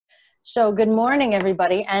So good morning,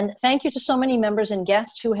 everybody, and thank you to so many members and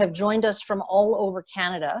guests who have joined us from all over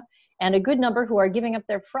Canada, and a good number who are giving up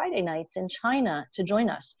their Friday nights in China to join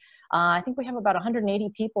us. I think we have about 180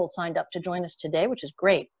 people signed up to join us today, which is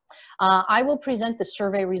great. I will present the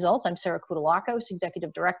survey results. I'm Sarah Kudalakos,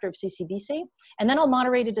 Executive Director of CCBC, and then I'll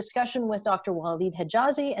moderate a discussion with Dr. Walid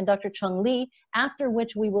Hejazi and Dr. Chung Lee, after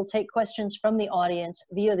which we will take questions from the audience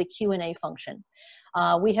via the Q&A function.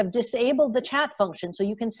 We have disabled the chat function, so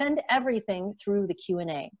you can send everything through the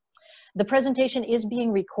Q&A. The presentation is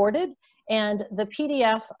being recorded, and the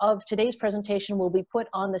PDF of today's presentation will be put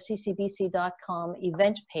on the ccbc.com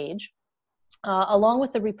event page, along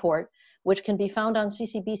with the report, which can be found on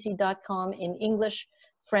ccbc.com in English,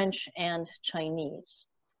 French, and Chinese.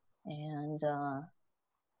 And all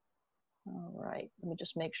right, let me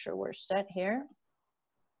just make sure we're set here.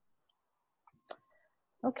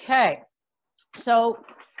 Okay. So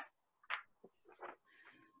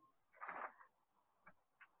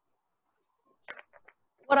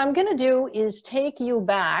what I'm going to do is take you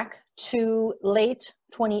back to late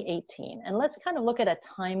 2018, and let's kind of look at a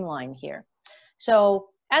timeline here. So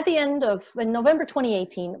at the end of November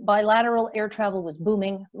 2018, bilateral air travel was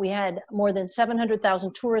booming. We had more than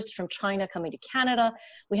 700,000 tourists from China coming to Canada.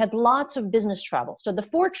 We had lots of business travel. So the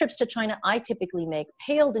 4 trips to China I typically make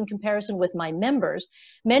paled in comparison with my members,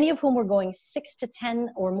 many of whom were going 6 to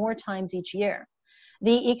 10 or more times each year.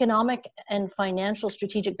 The Economic and Financial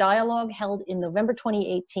Strategic Dialogue held in November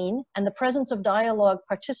 2018, and the presence of dialogue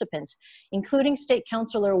participants, including State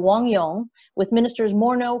Councillor Wang Yong, with Ministers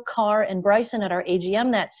Morneau, Carr, and Bryson at our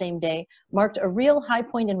AGM that same day, marked a real high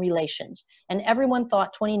point in relations, and everyone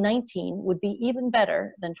thought 2019 would be even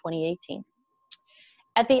better than 2018.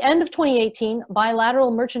 At the end of 2018,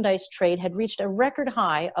 bilateral merchandise trade had reached a record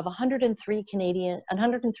high of 103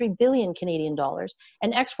 billion Canadian dollars,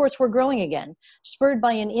 and exports were growing again, spurred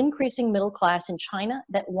by an increasing middle class in China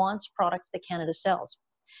that wants products that Canada sells.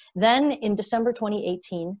 Then, in December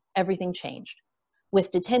 2018, everything changed,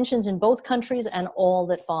 with detentions in both countries and all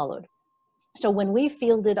that followed. So when we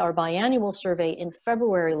fielded our biannual survey in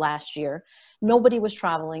February last year, nobody was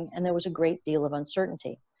traveling, and there was a great deal of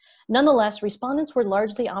uncertainty. Nonetheless, respondents were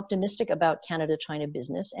largely optimistic about Canada-China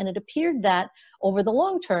business, and it appeared that, over the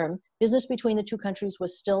long term, business between the two countries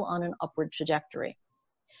was still on an upward trajectory.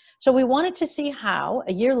 So we wanted to see how,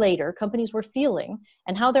 a year later, companies were feeling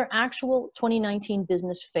and how their actual 2019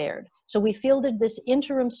 business fared. So we fielded this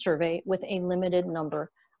interim survey with a limited number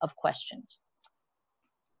of questions.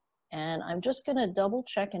 And I'm just going to double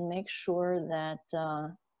check and make sure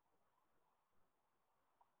that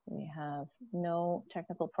we have no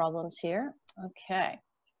technical problems here. Okay.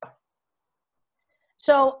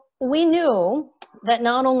 So we knew that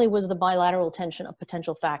not only was the bilateral tension a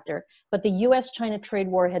potential factor, but the US-China trade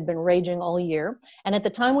war had been raging all year. And at the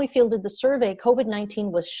time we fielded the survey,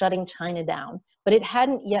 COVID-19 was shutting China down, but it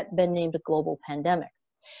hadn't yet been named a global pandemic.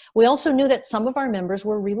 We also knew that some of our members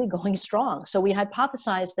were really going strong. So we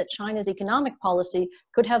hypothesized that China's economic policy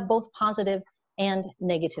could have both positive and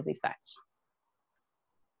negative effects.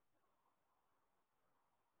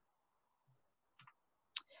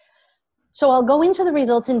 So I'll go into the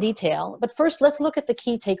results in detail, but first let's look at the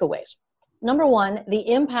key takeaways. Number one, the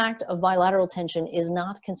impact of bilateral tension is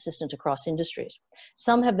not consistent across industries.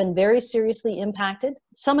 Some have been very seriously impacted,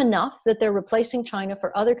 some enough that they're replacing China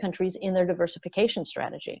for other countries in their diversification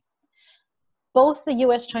strategy. Both the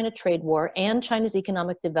US-China trade war and China's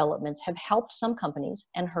economic developments have helped some companies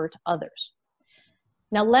and hurt others.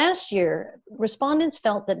 Now, last year, respondents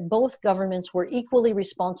felt that both governments were equally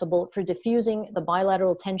responsible for diffusing the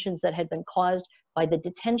bilateral tensions that had been caused by the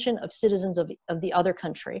detention of citizens of the other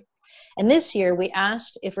country. And this year, we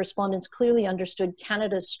asked if respondents clearly understood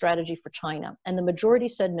Canada's strategy for China, and the majority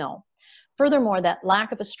said no. Furthermore, that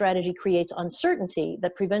lack of a strategy creates uncertainty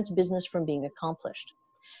that prevents business from being accomplished.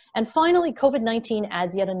 And finally, COVID-19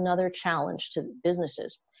 adds yet another challenge to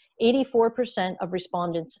businesses. 84% of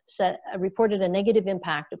respondents reported a negative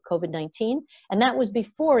impact of COVID-19, and that was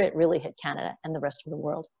before it really hit Canada and the rest of the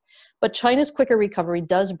world. But China's quicker recovery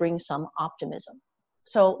does bring some optimism.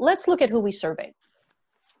 So let's look at who we surveyed.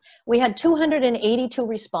 We had 282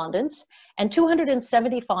 respondents, and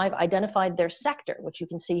 275 identified their sector, which you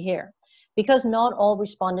can see here. Because not all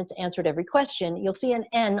respondents answered every question, you'll see an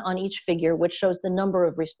N on each figure, which shows the number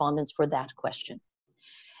of respondents for that question.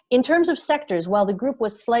 In terms of sectors, while the group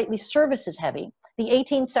was slightly services heavy, the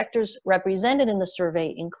 18 sectors represented in the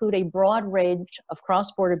survey include a broad range of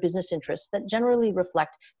cross-border business interests that generally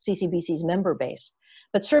reflect CCBC's member base.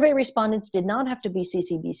 But survey respondents did not have to be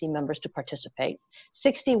CCBC members to participate.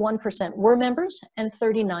 61% were members and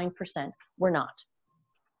 39% were not.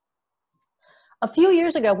 A few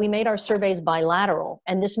years ago, we made our surveys bilateral,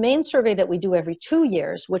 and this main survey that we do every 2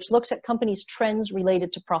 years, which looks at companies' trends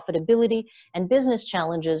related to profitability and business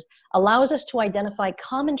challenges, allows us to identify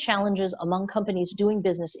common challenges among companies doing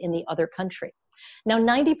business in the other country. Now,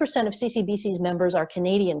 90% of CCBC's members are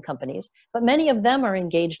Canadian companies, but many of them are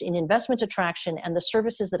engaged in investment attraction and the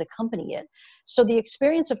services that accompany it. So the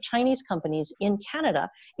experience of Chinese companies in Canada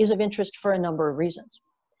is of interest for a number of reasons.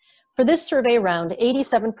 For this survey round,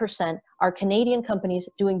 87% are Canadian companies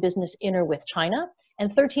doing business in or with China, and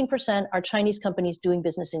 13% are Chinese companies doing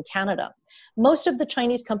business in Canada. Most of the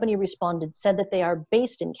Chinese company respondents said that they are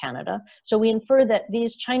based in Canada, so we infer that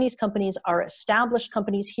these Chinese companies are established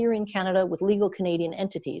companies here in Canada with legal Canadian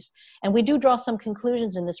entities. And we do draw some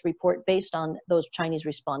conclusions in this report based on those Chinese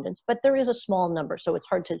respondents, but there is a small number, so it's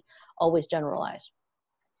hard to always generalize.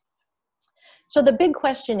 So the big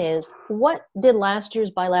question is, what did last year's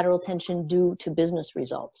bilateral tension do to business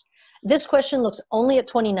results? This question looks only at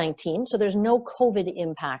 2019, so there's no COVID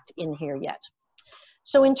impact in here yet.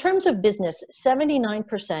 So in terms of business,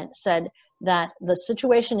 79% said that the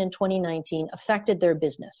situation in 2019 affected their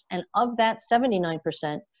business. And of that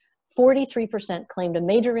 79%, 43% claimed a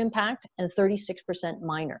major impact and 36%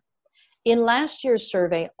 minor. In last year's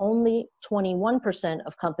survey, only 20%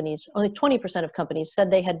 of companies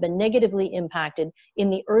said they had been negatively impacted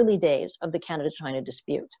in the early days of the Canada-China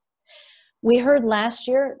dispute. We heard last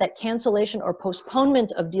year that cancellation or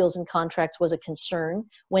postponement of deals and contracts was a concern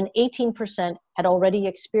when 18% had already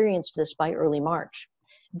experienced this by early March.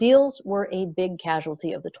 Deals were a big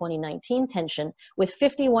casualty of the 2019 tension, with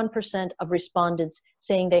 51% of respondents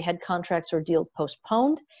saying they had contracts or deals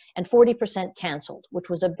postponed and 40% canceled, which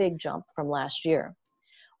was a big jump from last year.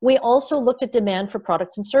 We also looked at demand for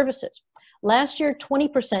products and services. Last year,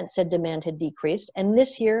 20% said demand had decreased, and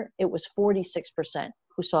this year it was 46%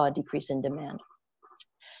 who saw a decrease in demand.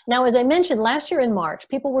 Now, as I mentioned, last year in March,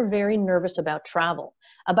 people were very nervous about travel.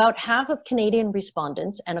 About half of Canadian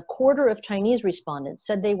respondents and a quarter of Chinese respondents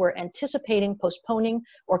said they were anticipating postponing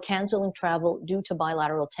or canceling travel due to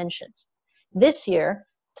bilateral tensions. This year,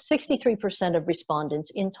 63% of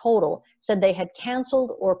respondents in total said they had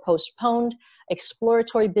canceled or postponed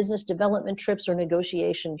exploratory business development trips or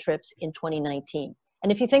negotiation trips in 2019.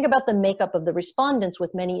 And if you think about the makeup of the respondents,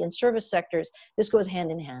 with many in service sectors, this goes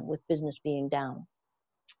hand in hand with business being down.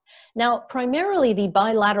 Now, primarily the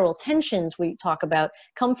bilateral tensions we talk about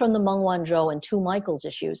come from the Meng Wanzhou and Two Michaels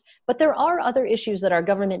issues, but there are other issues that our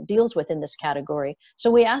government deals with in this category. So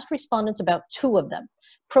we asked respondents about two of them: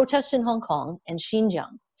 protests in Hong Kong and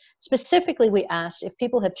Xinjiang. Specifically, we asked if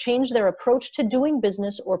people have changed their approach to doing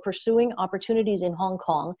business or pursuing opportunities in Hong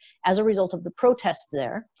Kong as a result of the protests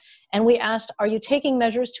there. And we asked, are you taking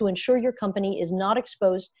measures to ensure your company is not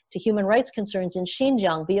exposed to human rights concerns in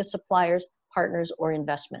Xinjiang via suppliers, partners, or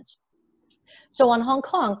investments? So on Hong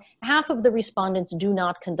Kong, half of the respondents do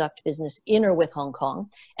not conduct business in or with Hong Kong,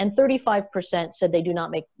 and 35% said they did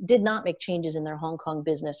not make changes in their Hong Kong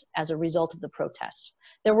business as a result of the protests.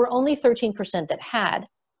 There were only 13% that had,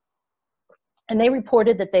 and they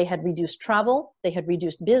reported that they had reduced travel, they had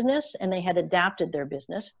reduced business, and they had adapted their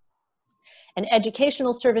business. And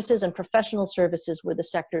educational services and professional services were the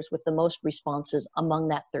sectors with the most responses among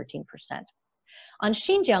that 13%. On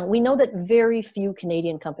Xinjiang, we know that very few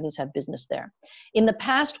Canadian companies have business there. In the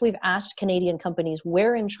past, we've asked Canadian companies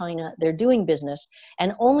where in China they're doing business,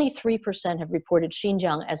 and only 3% have reported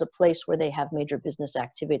Xinjiang as a place where they have major business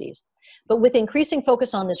activities. But with increasing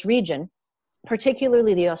focus on this region,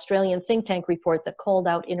 particularly the Australian think tank report that called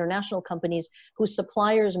out international companies whose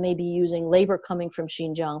suppliers may be using labor coming from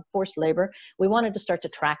Xinjiang, forced labor, we wanted to start to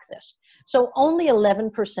track this. So only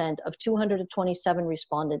 11% of 227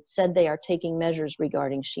 respondents said they are taking measures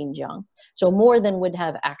regarding Xinjiang, so more than would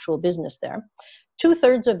have actual business there.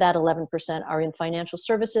 2/3 of that 11% are in financial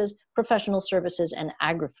services, professional services, and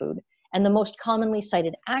agri-food. And the most commonly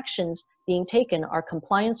cited actions being taken are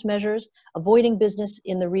compliance measures, avoiding business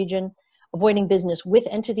in the region, avoiding business with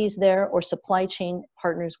entities there, or supply chain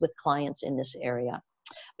partners with clients in this area.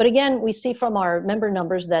 But again, we see from our member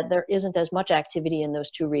numbers that there isn't as much activity in those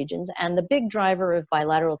two regions, and the big driver of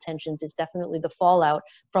bilateral tensions is definitely the fallout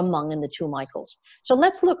from Meng and the Two Michaels. So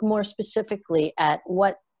let's look more specifically at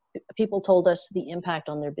what people told us the impact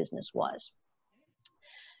on their business was.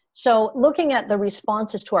 So looking at the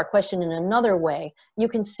responses to our question in another way, you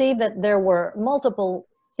can see that there were multiple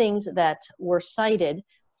things that were cited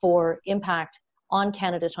for impact on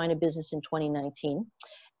Canada-China business in 2019.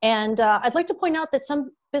 And I'd like to point out that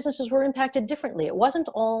some businesses were impacted differently. It wasn't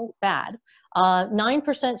all bad.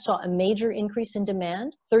 9% saw a major increase in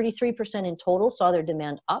demand. 33% in total saw their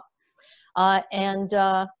demand up.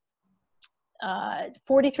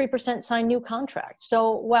 43% signed new contracts.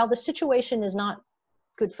 So while the situation is not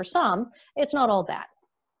good for some, it's not all bad.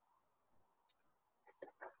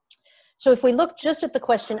 So if we look just at the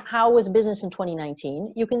question, how was business in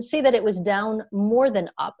 2019, you can see that it was down more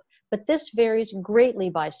than up, but this varies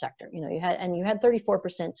greatly by sector. You know, you had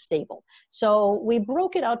 34% stable. So we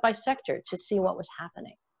broke it out by sector to see what was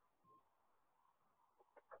happening.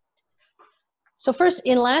 So first,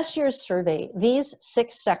 in last year's survey, these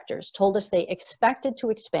 6 sectors told us they expected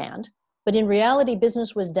to expand, but in reality,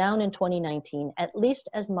 business was down in 2019 at least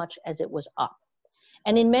as much as it was up.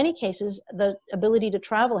 And in many cases, the ability to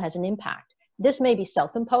travel has an impact. This may be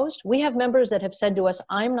self-imposed. We have members that have said to us,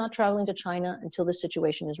 I'm not traveling to China until the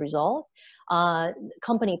situation is resolved.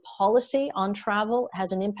 Company policy on travel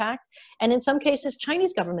has an impact. And in some cases,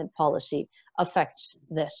 Chinese government policy affects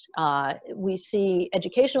this. We see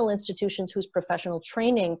educational institutions whose professional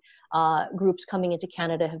training groups coming into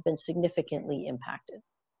Canada have been significantly impacted.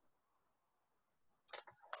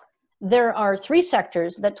 There are 3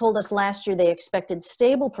 sectors that told us last year they expected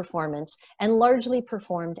stable performance and largely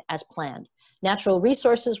performed as planned. Natural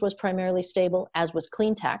resources was primarily stable, as was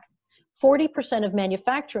clean tech. 40% of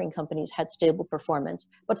manufacturing companies had stable performance,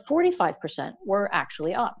 but 45% were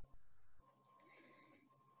actually up.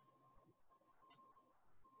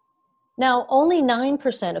 Now, only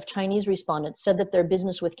 9% of Chinese respondents said that their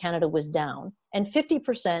business with Canada was down, and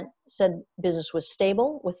 50% said business was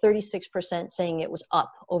stable, with 36% saying it was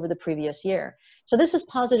up over the previous year. So this is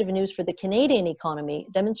positive news for the Canadian economy,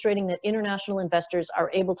 demonstrating that international investors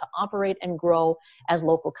are able to operate and grow as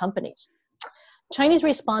local companies. Chinese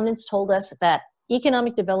respondents told us that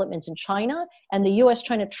economic developments in China and the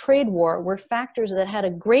US-China trade war were factors that had a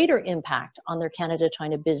greater impact on their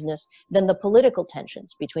Canada-China business than the political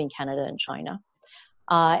tensions between Canada and China.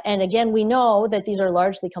 And again, we know that these are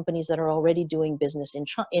largely companies that are already doing business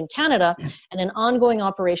in Canada, and an ongoing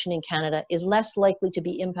operation in Canada is less likely to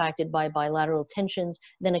be impacted by bilateral tensions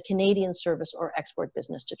than a Canadian service or export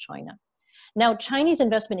business to China. Now, Chinese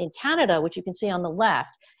investment in Canada, which you can see on the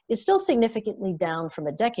left, is still significantly down from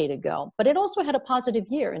a decade ago, but it also had a positive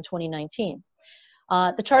year in 2019.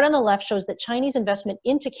 The chart on the left shows that Chinese investment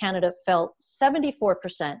into Canada fell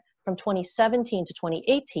 74% from 2017 to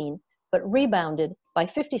 2018, but rebounded by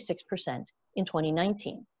 56% in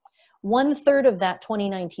 2019. 1/3 of that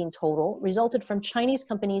 2019 total resulted from Chinese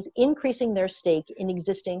companies increasing their stake in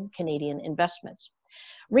existing Canadian investments.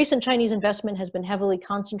 Recent Chinese investment has been heavily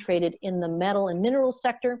concentrated in the metal and minerals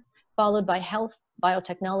sector, followed by health,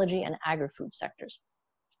 biotechnology, and agri-food sectors.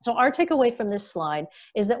 So our takeaway from this slide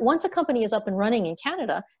is that once a company is up and running in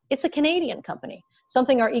Canada, it's a Canadian company,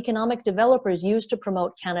 something our economic developers use to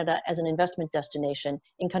promote Canada as an investment destination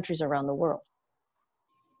in countries around the world.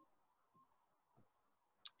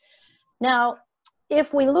 Now,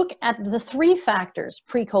 if we look at the 3 factors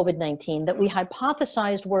pre-COVID-19 that we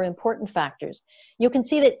hypothesized were important factors, you can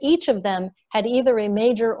see that each of them had either a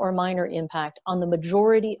major or minor impact on the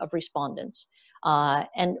majority of respondents.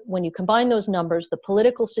 And when you combine those numbers, the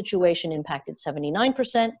political situation impacted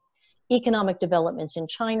 79%, economic developments in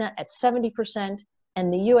China at 70%,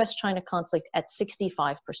 and the US-China conflict at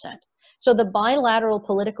 65%. So the bilateral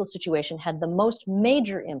political situation had the most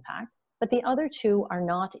major impact, but the other 2 are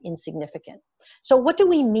not insignificant. So what do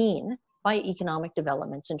we mean by economic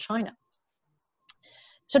developments in China?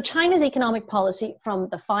 So China's economic policy, from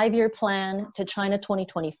the 5-year plan to China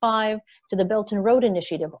 2025 to the Belt and Road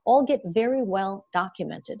Initiative, all get very well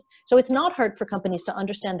documented. So it's not hard for companies to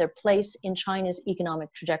understand their place in China's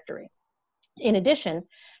economic trajectory. In addition,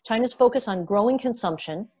 China's focus on growing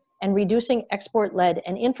consumption and reducing export-led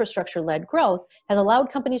and infrastructure-led growth has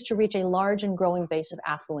allowed companies to reach a large and growing base of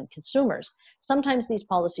affluent consumers. Sometimes these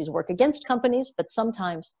policies work against companies, but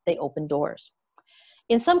sometimes they open doors.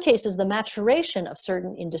 In some cases, the maturation of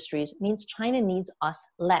certain industries means China needs us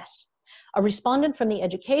less. A respondent from the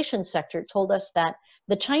education sector told us that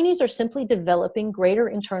the Chinese are simply developing greater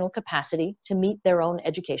internal capacity to meet their own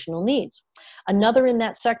educational needs. Another in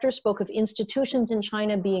that sector spoke of institutions in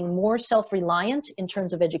China being more self-reliant in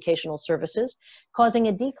terms of educational services, causing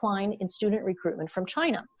a decline in student recruitment from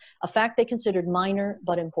China, a fact they considered minor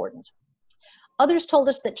but important. Others told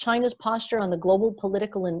us that China's posture on the global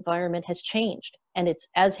political environment has changed, and its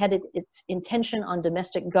intention on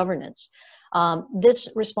domestic governance. This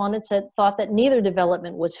respondent thought that neither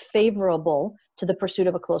development was favorable to the pursuit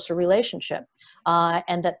of a closer relationship,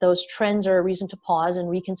 and that those trends are a reason to pause and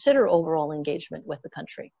reconsider overall engagement with the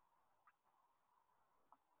country.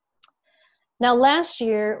 Now, last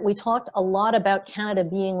year, we talked a lot about Canada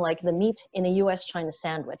being like the meat in a US-China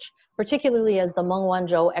sandwich, particularly as the Meng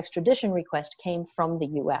Wanzhou extradition request came from the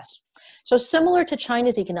US. So similar to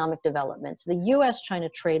China's economic developments, the US-China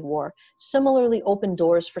trade war similarly opened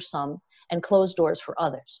doors for some and closed doors for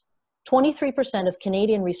others. 23% of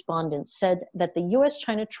Canadian respondents said that the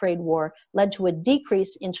US-China trade war led to a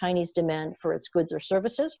decrease in Chinese demand for its goods or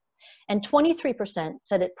services, and 23%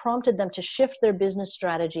 said it prompted them to shift their business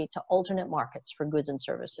strategy to alternate markets for goods and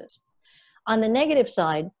services. On the negative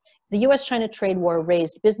side, the US-China trade war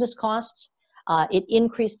raised business costs, it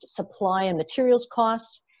increased supply and materials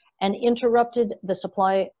costs, and interrupted the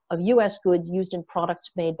supply of US goods used in products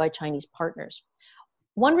made by Chinese partners.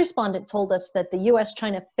 One respondent told us that the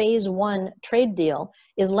US-China Phase 1 trade deal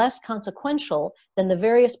is less consequential than the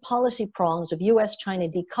various policy prongs of US-China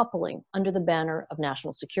decoupling under the banner of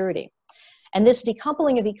national security. And this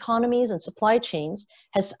decoupling of economies and supply chains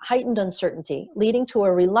has heightened uncertainty, leading to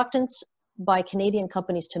a reluctance by Canadian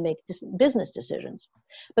companies to make business decisions.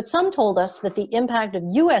 But some told us that the impact of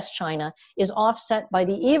US-China is offset by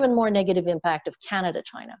the even more negative impact of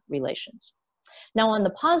Canada-China relations. Now, on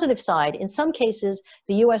the positive side, in some cases,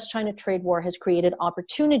 the US-China trade war has created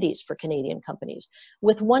opportunities for Canadian companies,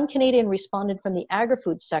 with one Canadian respondent from the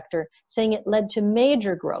agri-food sector saying it led to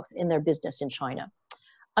major growth in their business in China.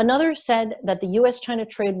 Another said that the US-China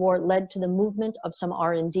trade war led to the movement of some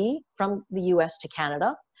R&D from the US to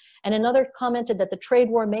Canada, and another commented that the trade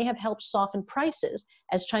war may have helped soften prices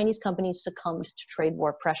as Chinese companies succumbed to trade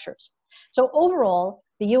war pressures. So overall,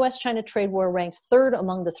 the US-China trade war ranked third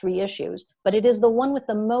among the three issues, but it is the one with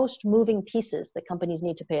the most moving pieces that companies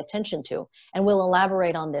need to pay attention to, and we'll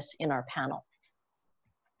elaborate on this in our panel.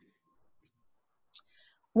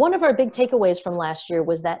 One of our big takeaways from last year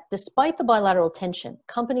was that despite the bilateral tension,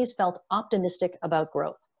 companies felt optimistic about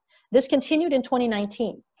growth. This continued in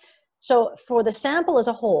 2019. So for the sample as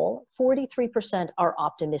a whole, 43% are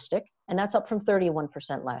optimistic, and that's up from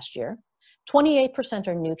 31% last year. 28%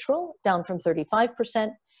 are neutral, down from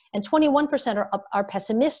 35%, and 21% are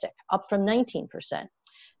pessimistic, up from 19%.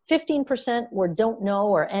 15% were don't know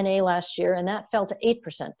or NA last year, and that fell to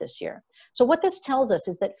 8% this year. So what this tells us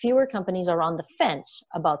is that fewer companies are on the fence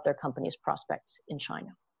about their company's prospects in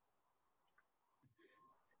China.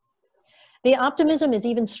 The optimism is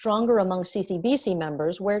even stronger among CCBC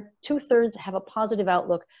members, where 2/3 have a positive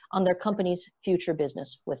outlook on their company's future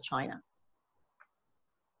business with China.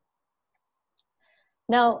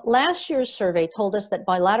 Now, last year's survey told us that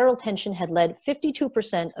bilateral tension had led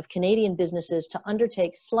 52% of Canadian businesses to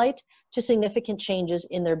undertake slight to significant changes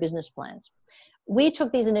in their business plans. We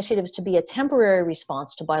took these initiatives to be a temporary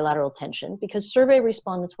response to bilateral tension because survey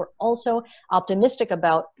respondents were also optimistic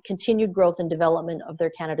about continued growth and development of their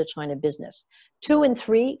Canada-China business. 2 in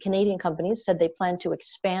 3 Canadian companies said they plan to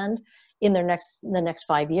expand in the next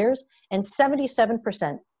 5 years, and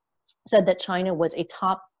 77% said that China was a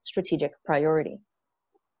top strategic priority.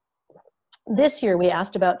 This year, we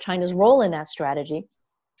asked about China's role in that strategy,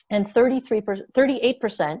 and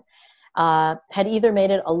 38% had either made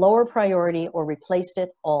it a lower priority or replaced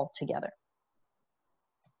it altogether.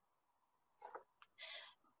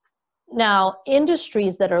 Now,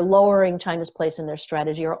 industries that are lowering China's place in their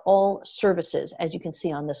strategy are all services, as you can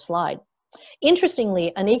see on this slide.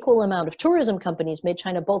 Interestingly, an equal amount of tourism companies made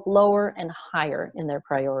China both lower and higher in their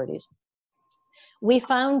priorities. We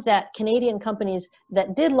found that Canadian companies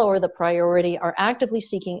that did lower the priority are actively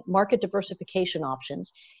seeking market diversification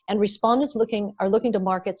options, and respondents are looking to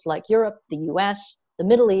markets like Europe, the US, the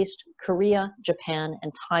Middle East, Korea, Japan,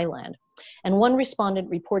 and Thailand. And one respondent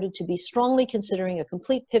reported to be strongly considering a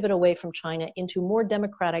complete pivot away from China into more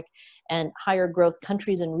democratic and higher growth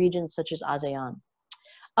countries and regions such as ASEAN.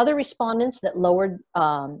 Other respondents that lowered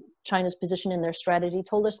China's position in their strategy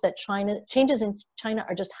told us that changes in China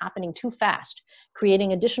are just happening too fast,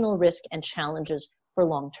 creating additional risk and challenges for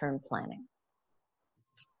long-term planning.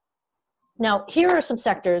 Now, here are some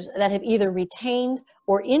sectors that have either retained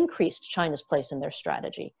or increased China's place in their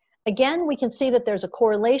strategy. Again, we can see that there's a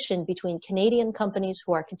correlation between Canadian companies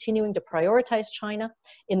who are continuing to prioritize China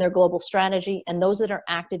in their global strategy and those that are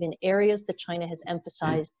active in areas that China has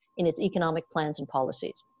emphasized in its economic plans and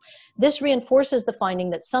policies. This reinforces the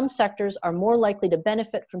finding that some sectors are more likely to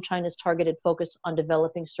benefit from China's targeted focus on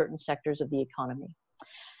developing certain sectors of the economy.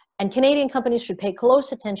 And Canadian companies should pay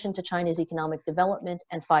close attention to China's economic development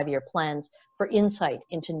and 5-year plans for insight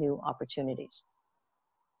into new opportunities.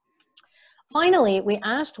 Finally, we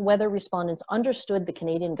asked whether respondents understood the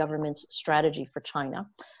Canadian government's strategy for China,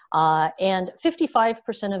 and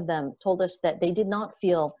 55% of them told us that they did not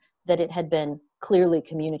feel that it had been clearly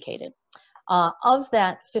communicated. Of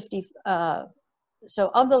that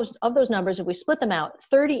so of those numbers, if we split them out,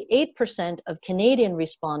 38% of Canadian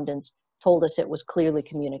respondents told us it was clearly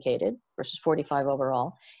communicated versus 45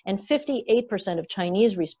 overall, and 58% of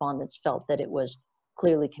Chinese respondents felt that it was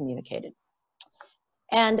clearly communicated.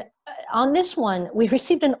 And on this one, we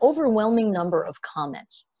received an overwhelming number of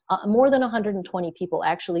comments. More than 120 people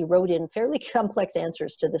actually wrote in fairly complex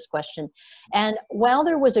answers to this question. And while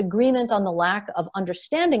there was agreement on the lack of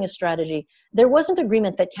understanding a strategy, there wasn't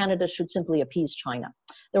agreement that Canada should simply appease China.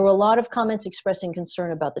 There were a lot of comments expressing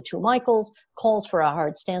concern about the two Michaels, calls for a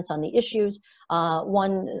hard stance on the issues.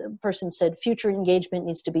 One person said future engagement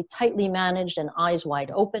needs to be tightly managed and eyes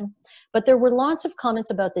wide open. But there were lots of comments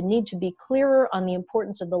about the need to be clearer on the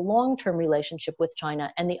importance of the long-term relationship with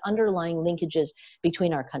China and the underlying linkages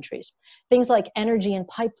between our countries. Things like energy and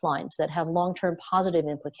pipelines that have long-term positive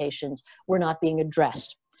implications were not being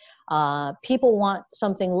addressed. People want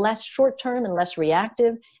something less short-term and less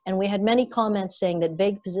reactive, and we had many comments saying that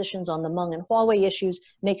vague positions on the Hmong and Huawei issues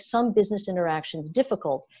make some business interactions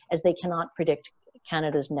difficult as they cannot predict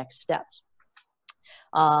Canada's next steps.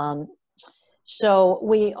 So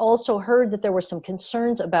we also heard that there were some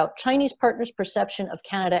concerns about Chinese partners' perception of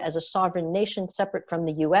Canada as a sovereign nation separate from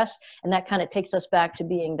the US, and that kind of takes us back to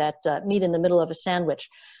being that meat in the middle of a sandwich.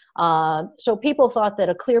 So people thought that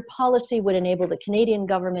a clear policy would enable the Canadian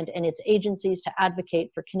government and its agencies to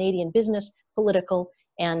advocate for Canadian business, political,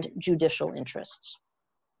 and judicial interests.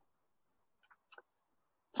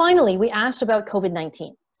 Finally, we asked about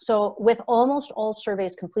COVID-19. So with almost all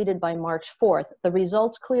surveys completed by March 4th, the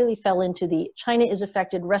results clearly fell into the China is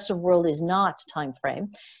affected, rest of world is not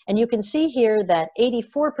timeframe. And you can see here that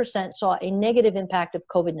 84% saw a negative impact of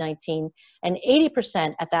COVID-19, and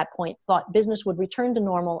 80% at that point thought business would return to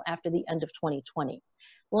normal after the end of 2020.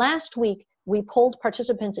 Last week, we polled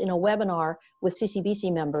participants in a webinar with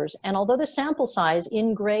CCBC members, and although the sample size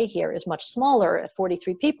in gray here is much smaller at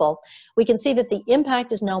 43 people, we can see that the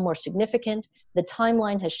impact is now more significant, the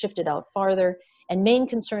timeline has shifted out farther, and main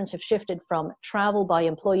concerns have shifted from travel by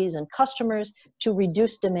employees and customers to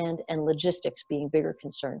reduced demand and logistics being bigger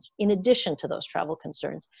concerns, in addition to those travel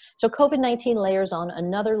concerns. So COVID-19 layers on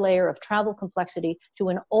another layer of travel complexity to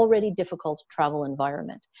an already difficult travel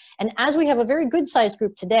environment. And as we have a very good sized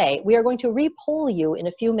group today, we are going to re-poll you in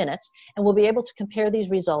a few minutes, and we'll be able to compare these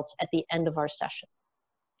results at the end of our session.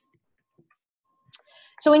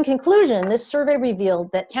 So in conclusion, this survey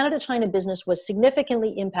revealed that Canada-China business was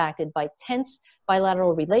significantly impacted by tense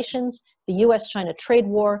bilateral relations, the US-China trade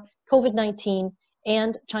war, COVID-19,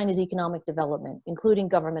 and China's economic development, including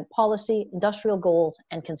government policy, industrial goals,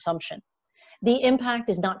 and consumption. The impact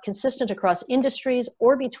is not consistent across industries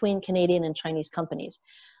or between Canadian and Chinese companies.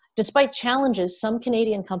 Despite challenges, some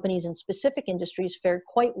Canadian companies in specific industries fared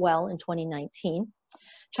quite well in 2019.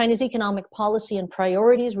 China's economic policy and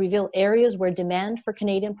priorities reveal areas where demand for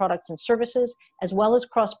Canadian products and services, as well as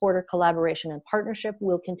cross-border collaboration and partnership,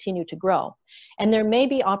 will continue to grow. And there may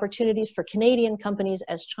be opportunities for Canadian companies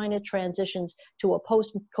as China transitions to a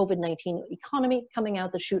post-COVID-19 economy coming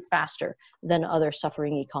out the chute faster than other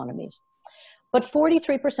suffering economies. But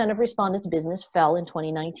 43% of respondents' business fell in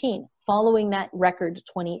 2019, following that record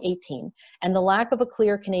 2018, and the lack of a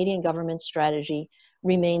clear Canadian government strategy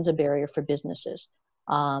remains a barrier for businesses.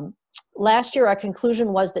 Last year, our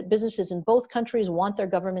conclusion was that businesses in both countries want their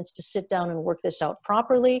governments to sit down and work this out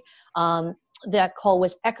properly. That call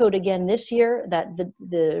was echoed again this year, that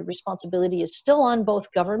the responsibility is still on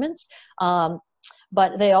both governments.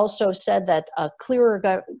 But they also said that a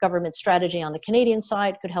clearer government strategy on the Canadian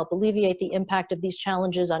side could help alleviate the impact of these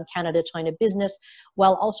challenges on Canada-China business,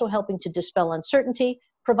 while also helping to dispel uncertainty,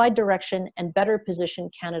 provide direction, and better position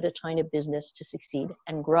Canada-China business to succeed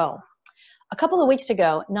and grow. A couple of weeks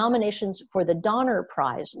ago, nominations for the Donner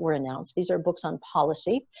Prize were announced. These are books on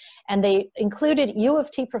policy, and they included U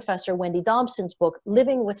of T professor Wendy Dobson's book,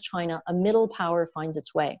 Living with China, A Middle Power Finds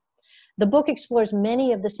Its Way. The book explores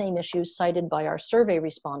many of the same issues cited by our survey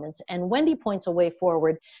respondents, and Wendy points a way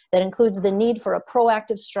forward that includes the need for a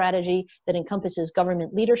proactive strategy that encompasses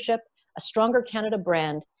government leadership, a stronger Canada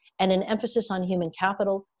brand, and an emphasis on human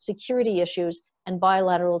capital, security issues, and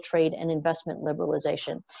bilateral trade and investment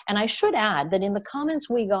liberalization. And I should add that in the comments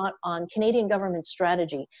we got on Canadian government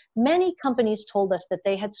strategy, many companies told us that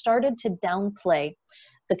they had started to downplay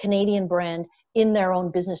the Canadian brand in their own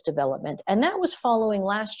business development. And that was following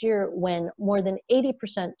last year when more than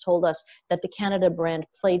 80% told us that the Canada brand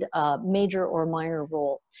played a major or minor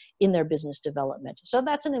role in their business development. So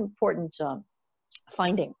that's an important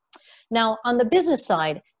finding. Now, on the business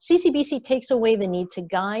side, CCBC takes away the need to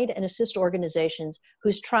guide and assist organizations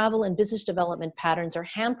whose travel and business development patterns are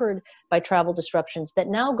hampered by travel disruptions that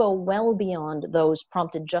now go well beyond those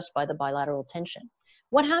prompted just by the bilateral tension.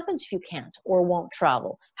 What happens if you can't or won't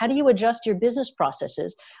travel? How do you adjust your business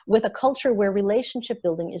processes with a culture where relationship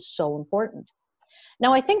building is so important?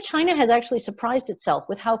 Now, I think China has actually surprised itself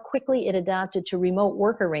with how quickly it adapted to remote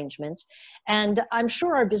work arrangements, and I'm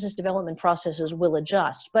sure our business development processes will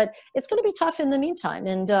adjust, but it's going to be tough in the meantime,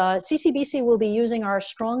 and CCBC will be using our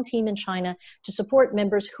strong team in China to support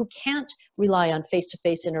members who can't rely on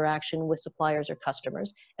face-to-face interaction with suppliers or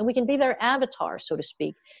customers, and we can be their avatar, so to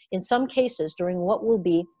speak, in some cases during what will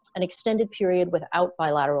be an extended period without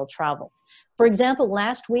bilateral travel. For example,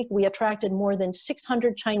 last week we attracted more than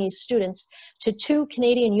 600 Chinese students to 2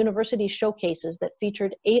 Canadian university showcases that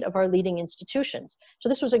featured 8 of our leading institutions. So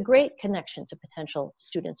this was a great connection to potential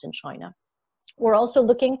students in China. We're also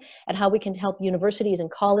looking at how we can help universities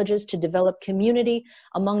and colleges to develop community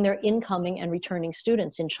among their incoming and returning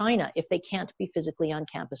students in China if they can't be physically on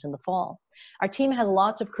campus in the fall. Our team has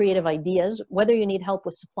lots of creative ideas, whether you need help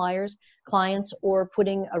with suppliers, clients, or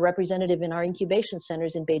putting a representative in our incubation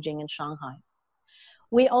centers in Beijing and Shanghai.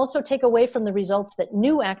 We also take away from the results that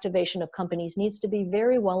new activation of companies needs to be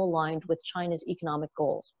very well aligned with China's economic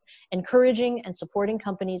goals, encouraging and supporting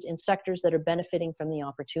companies in sectors that are benefiting from the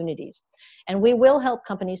opportunities. And we will help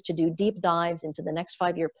companies to do deep dives into the next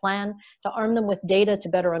 5-year plan, to arm them with data to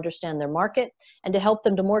better understand their market, and to help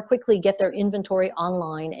them to more quickly get their inventory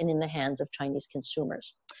online and in the hands of Chinese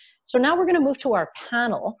consumers. So now we're going to move to our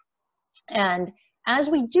panel. And as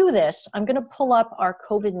we do this, I'm going to pull up our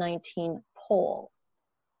COVID-19 poll.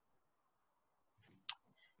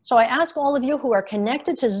 So I ask all of you who are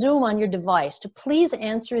connected to Zoom on your device to please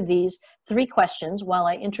answer these 3 questions while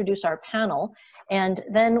I introduce our panel, and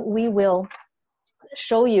then we will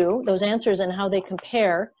show you those answers and how they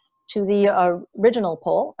compare to the original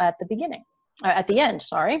poll at the end,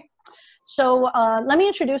 sorry. So let me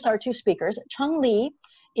introduce our 2 speakers. Cheng Li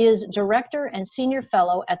is Director and Senior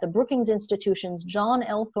Fellow at the Brookings Institution's John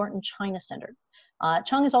L. Thornton China Center.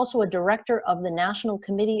 Cheng is also a director of the National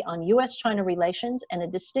Committee on U.S.-China Relations and a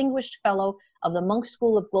distinguished fellow of the Munk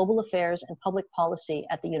School of Global Affairs and Public Policy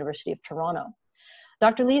at the University of Toronto.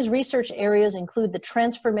 Dr. Li's research areas include the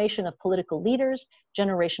transformation of political leaders,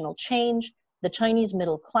 generational change, the Chinese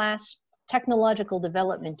middle class, technological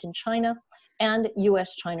development in China, and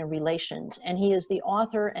U.S.-China relations. And he is the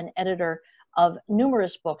author and editor of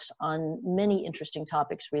numerous books on many interesting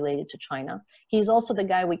topics related to China. He's also the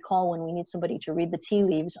guy we call when we need somebody to read the tea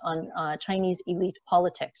leaves on Chinese elite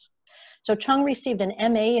politics. So Cheng received an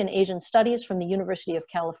MA in Asian Studies from the University of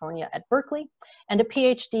California at Berkeley and a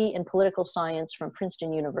PhD in political science from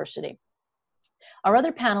Princeton University. Our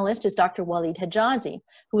other panelist is Dr. Walid Hijazi,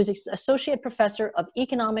 who is Associate Professor of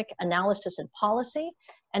Economic Analysis and Policy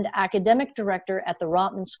and Academic Director at the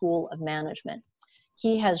Rotman School of Management.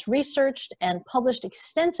 He has researched and published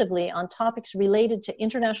extensively on topics related to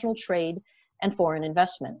international trade and foreign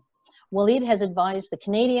investment. Walid has advised the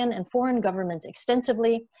Canadian and foreign governments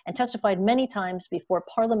extensively and testified many times before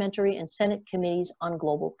parliamentary and Senate committees on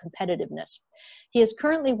global competitiveness. He is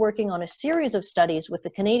currently working on a series of studies with the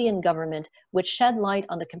Canadian government which shed light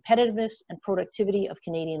on the competitiveness and productivity of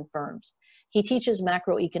Canadian firms. He teaches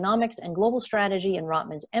macroeconomics and global strategy in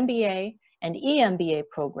Rotman's MBA and EMBA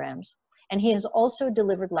programs, and he has also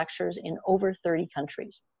delivered lectures in over 30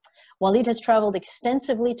 countries. Walid has traveled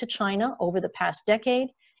extensively to China over the past decade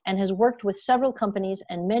and has worked with several companies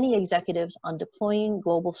and many executives on deploying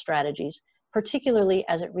global strategies, particularly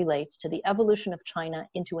as it relates to the evolution of China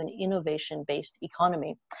into an innovation-based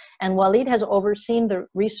economy. And Walid has overseen the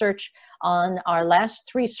research on our last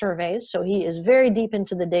 3 surveys, so he is very deep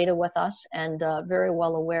into the data with us and very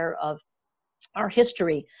well aware of our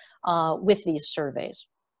history with these surveys.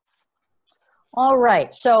 All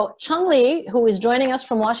right, so Cheng Li, who is joining us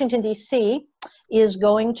from Washington, D.C., is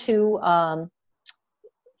going to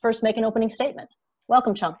first make an opening statement.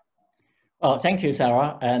 Welcome, Cheng. Well, thank you,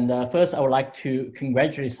 Sarah. And first, I would like to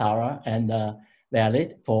congratulate Sarah and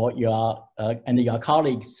Walid for your and your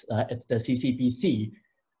colleagues at the CCBC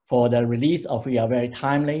for the release of your very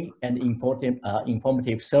timely and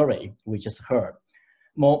informative survey we just heard.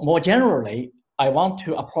 More generally, I want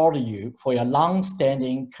to applaud you for your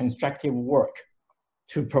long-standing constructive work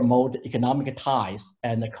to promote economic ties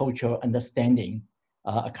and cultural understanding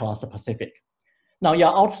across the Pacific. Now,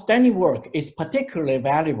 your outstanding work is particularly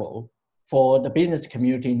valuable for the business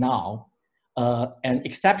community now, an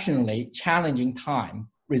exceptionally challenging time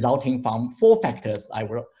resulting from 4 factors. I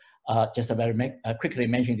will just very quickly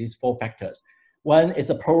mention these 4 factors. One is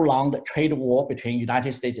a prolonged trade war between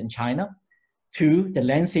United States and China. Two, the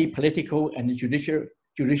lengthy political and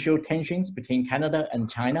judicial tensions between Canada and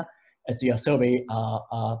China, as your survey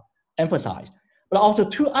emphasized. But also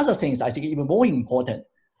two other things I think even more important.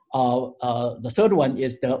 The third one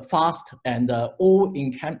is the fast and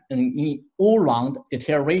all-round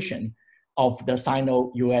deterioration of the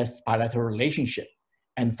Sino-US bilateral relationship.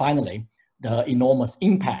 And finally, the enormous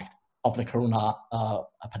impact of the corona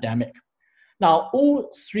pandemic. Now,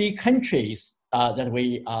 all three countries that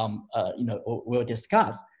we will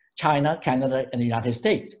discuss, China, Canada, and the United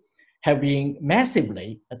States, have been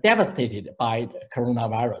massively devastated by the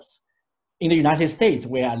coronavirus. In the United States,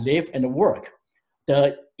 where I live and work,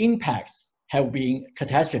 the impacts have been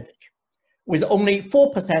catastrophic. With only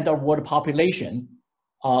 4% of world population,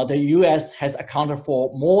 the US has accounted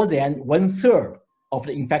for more than 1/3 of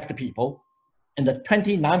the infected people and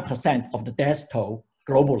 29% of the death toll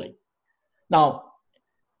globally. Now,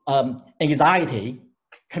 anxiety,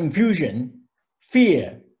 confusion,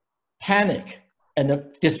 fear, panic, and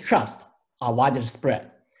distrust are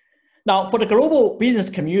widespread. Now, for the global business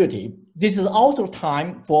community, this is also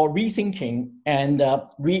time for rethinking and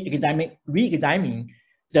re-examining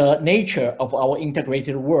the nature of our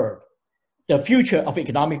integrated world, the future of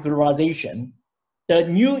economic globalization, the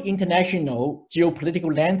new international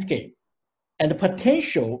geopolitical landscape, and the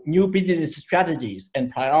potential new business strategies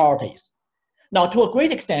and priorities. Now, to a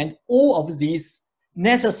great extent, all of these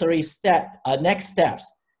necessary next steps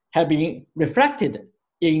have been reflected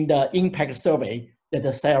in the impact survey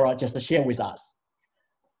that Sarah just shared with us.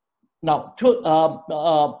 Now,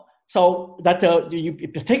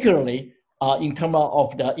 particularly in terms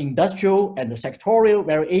of the industrial and the sectorial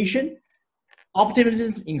variation,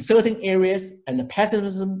 optimism in certain areas and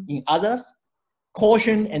pessimism in others,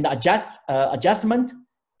 caution and adjustment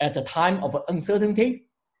at the time of uncertainty,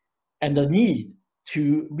 and the need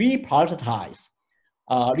to reprioritize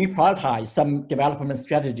some development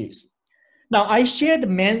strategies. Now, I share the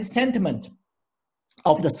main sentiment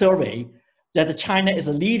of the survey that China is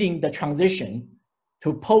leading the transition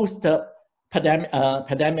to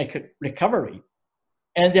post-pandemic recovery,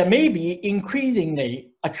 and there may be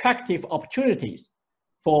increasingly attractive opportunities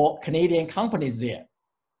for Canadian companies there.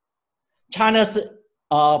 China's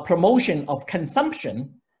promotion of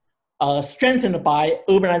consumption, strengthened by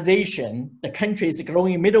urbanization, the country's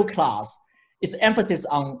growing middle class, its emphasis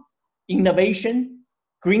on innovation,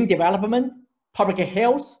 green development, public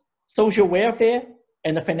health, social welfare,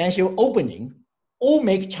 and the financial opening, all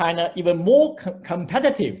make China even more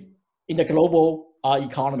competitive in the global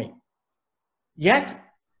economy. Yet,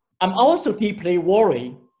 I'm also deeply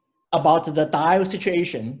worried about the dire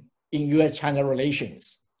situation in US-China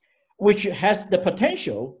relations, which has the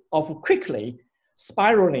potential of quickly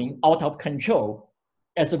spiraling out of control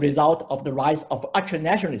as a result of the rise of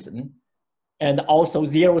ultranationalism and also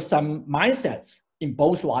zero-sum mindsets in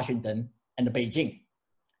both Washington and Beijing.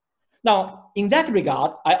 Now, in that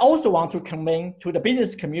regard, I also want to convey to the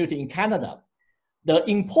business community in Canada the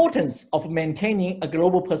importance of maintaining a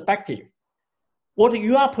global perspective. What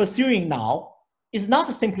you are pursuing now is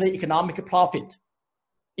not simply economic profit.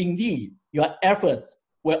 Indeed, your efforts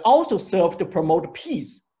will also serve to promote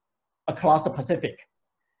peace across the Pacific.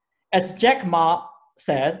 As Jack Ma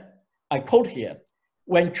said, I quote here,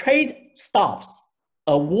 "When trade stops,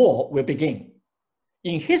 a war will begin."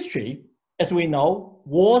 In history, as we know,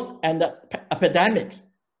 wars and epidemics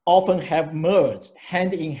often have merged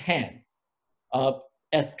hand in hand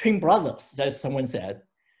as twin brothers, as someone said.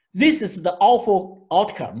 This is the awful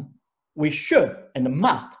outcome we should and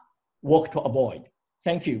must work to avoid.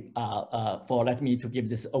 Thank you for letting me to give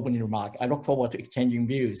this opening remark. I look forward to exchanging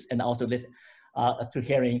views and also to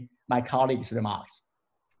hearing my colleagues' remarks.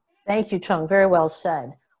 Thank you, Chung. Very well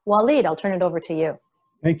said. Walid, I'll turn it over to you.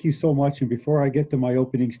 Thank you so much. And before I get to my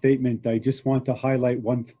opening statement, I just want to highlight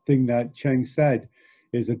one thing that Cheng said,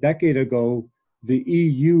 is a decade ago, the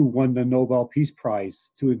EU won the Nobel Peace Prize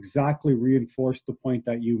to exactly reinforce the point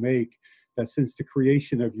that you make, that since the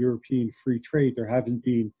creation of European free trade, there haven't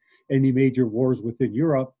been any major wars within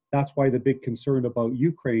Europe. That's why the big concern about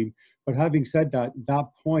Ukraine. But having said that, that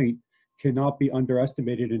point cannot be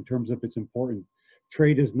underestimated in terms of its importance.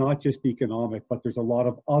 Trade is not just economic, but there's a lot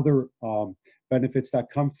of other benefits that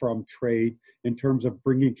come from trade in terms of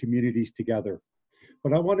bringing communities together.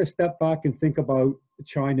 But I want to step back and think about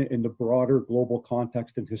China in the broader global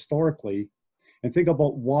context and historically, and think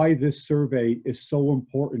about why this survey is so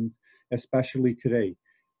important, especially today.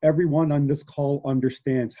 Everyone on this call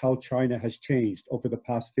understands how China has changed over the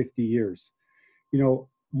past 50 years. You know,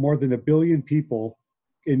 more than 1 billion people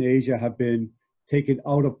in Asia have been taken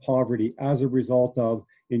out of poverty as a result of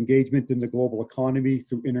engagement in the global economy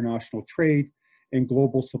through international trade, and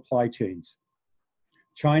global supply chains.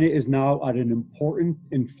 China is now at an important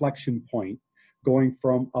inflection point, going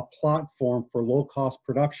from a platform for low-cost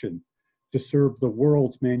production to serve the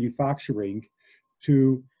world's manufacturing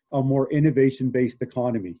to a more innovation-based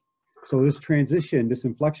economy. So this transition, this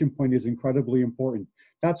inflection point is incredibly important.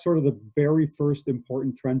 That's sort of the very first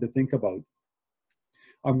important trend to think about.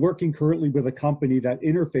 I'm working currently with a company that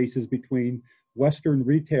interfaces between Western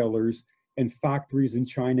retailers and factories in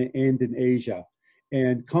China and in Asia.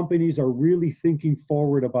 And companies are really thinking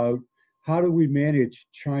forward about how do we manage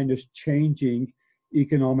China's changing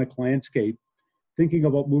economic landscape, thinking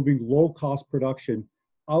about moving low-cost production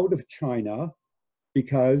out of China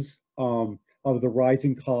because of the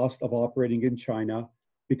rising cost of operating in China,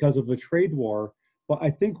 because of the trade war. But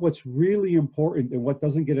I think what's really important and what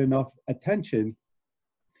doesn't get enough attention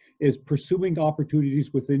is pursuing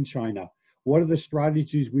opportunities within China. What are the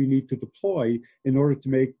strategies we need to deploy in order to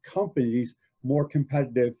make companies more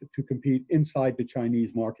competitive to compete inside the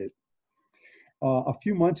Chinese market? A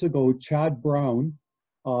few months ago, Chad Brown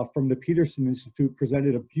from the Peterson Institute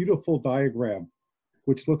presented a beautiful diagram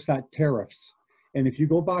which looks at tariffs. And if you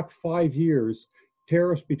go back 5 years,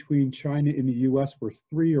 tariffs between China and the US were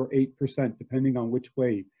 3 or 8%, depending on which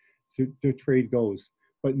way the trade goes.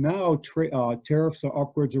 But now tariffs are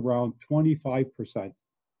upwards around 25%.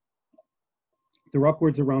 They're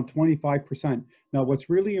upwards around 25%. Now, what's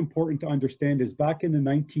really important to understand is back in the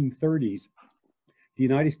 1930s, the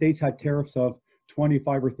United States had tariffs of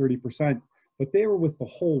 25 or 30%, but they were with the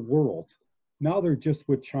whole world. Now they're just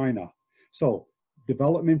with China. So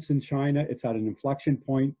developments in China, it's at an inflection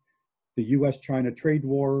point. The US-China trade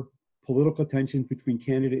war, political tensions between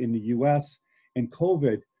Canada and the US, and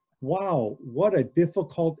COVID. Wow, what a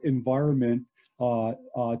difficult environment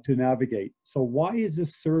to navigate. So why is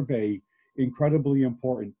this survey incredibly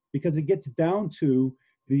important? Because it gets down to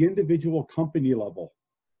the individual company level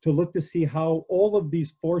to look to see how all of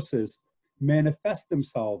these forces manifest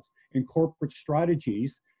themselves in corporate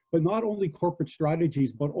strategies, but not only corporate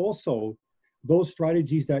strategies, but also those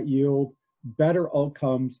strategies that yield better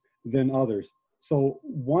outcomes than others. So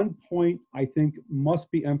one point I think must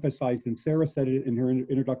be emphasized, and Sarah said it in her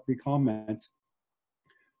introductory comments,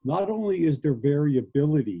 not only is there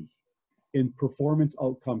variability in performance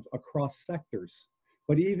outcomes across sectors,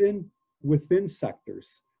 but even within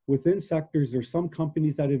sectors. Within sectors, there's some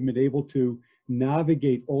companies that have been able to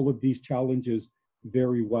navigate all of these challenges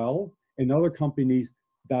very well, and other companies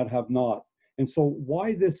that have not. And so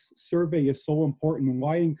why this survey is so important, and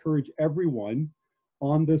why I encourage everyone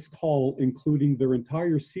on this call, including their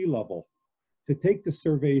entire C-level, to take the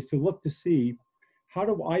surveys to look to see, how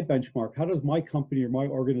do I benchmark? How does my company or my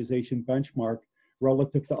organization benchmark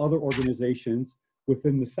relative to other organizations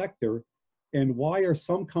within the sector? And why are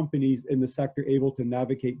some companies in the sector able to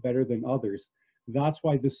navigate better than others? That's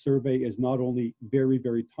why this survey is not only very,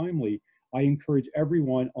 very timely. I encourage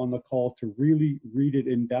everyone on the call to really read it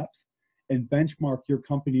in depth and benchmark your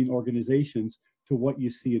company and organizations to what you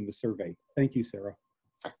see in the survey. Thank you, Sarah.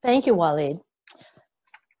 Thank you, Waleed.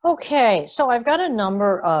 Okay, so I've got a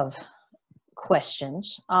number of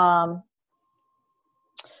questions.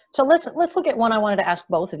 So let's look at one I wanted to ask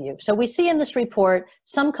both of you. So we see in this report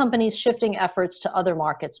some companies shifting efforts to other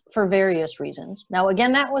markets for various reasons. Now,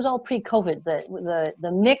 again, that was all pre-COVID.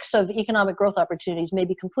 The mix of economic growth opportunities may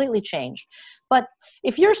be completely changed. But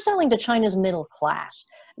if you're selling to China's middle class,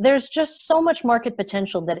 there's just so much market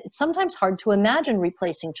potential that it's sometimes hard to imagine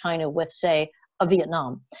replacing China with, say, a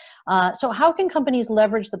Vietnam. So how can companies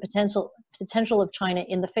leverage the potential of China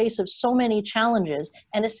in the face of so many challenges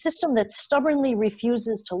and a system that stubbornly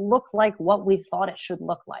refuses to look like what we thought it should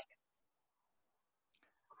look like?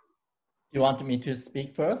 You want me to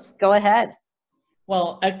speak first? Go ahead.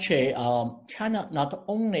 Well, actually, China not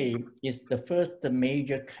only is the first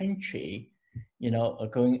major country,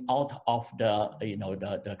 going out of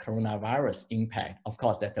the coronavirus impact. Of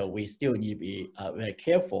course, that we still need to be very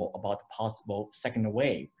careful about the possible second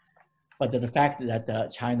wave. But the fact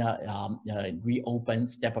that China reopened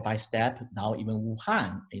step by step, now even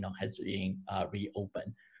Wuhan, has been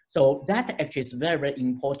reopened. So that actually is a very, very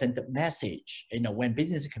important message. When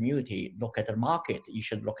business community look at the market, you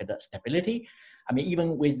should look at the stability. I mean,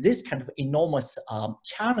 even with this kind of enormous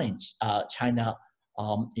challenge, China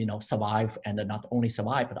survive, and not only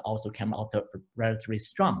survive, but also came out relatively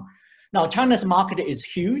strong. Now, China's market is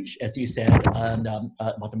huge, as you said, and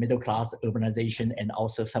about the middle class urbanization, and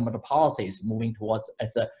also some of the policies moving towards,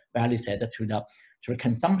 as Valerie said, to the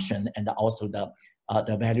consumption, and also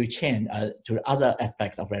the value chain, to other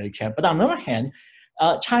aspects of value chain. But on the other hand,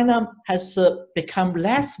 China has become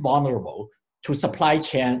less vulnerable to supply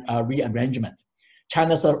chain rearrangement.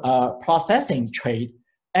 China's processing trade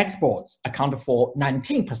exports accounted for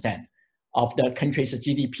 19% of the country's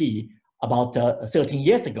GDP about 13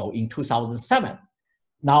 years ago in 2007.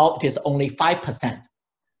 Now it is only 5%.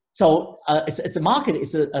 So it's a market,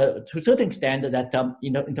 to a certain extent that,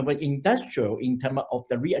 in terms of industrial, in terms of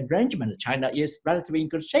the rearrangement, China is relatively in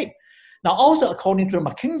good shape. Now, also according to the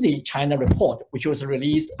McKinsey China report, which was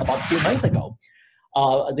released about a few months ago,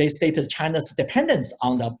 they stated China's dependence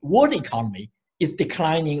on the world economy is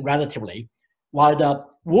declining relatively, while the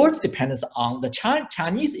world's dependence on the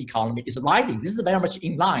Chinese economy is rising. This is very much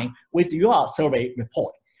in line with your survey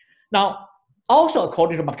report. Now, also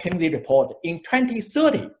according to McKinsey report, in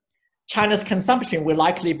 2030, China's consumption will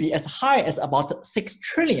likely be as high as about 6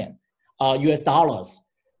 trillion US dollars,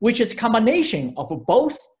 which is a combination of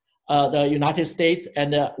both the United States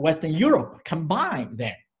and Western Europe combined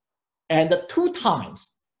then, and 2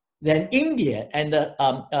 times than India and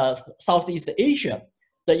Southeast Asia,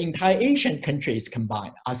 the entire Asian countries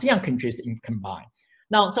combined, ASEAN countries combined.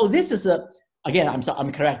 Now, so this is, again,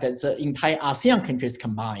 I'm correct, it's the entire ASEAN countries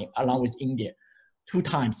combined along with India, 2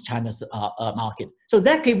 times China's market. So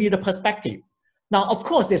that gives you the perspective. Now, of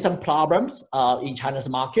course, there's some problems in China's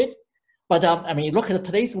market, but I mean, look at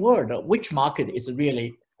today's world, which market is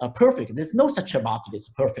really perfect? There's no such a market is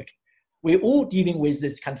perfect. We're all dealing with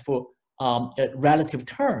this kind of relative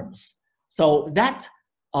terms. So that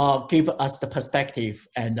give us the perspective,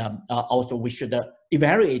 and also we should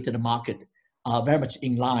evaluate the market very much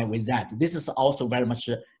in line with that. This is also very much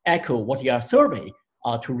echo what your survey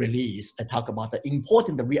to release and talk about the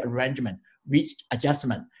important rearrangement, reached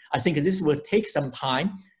adjustment. I think this will take some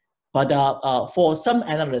time, but for some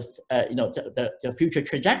analysts, the future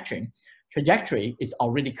trajectory is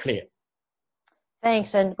already clear.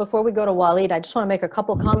 Thanks. And before we go to Walid, I just want to make a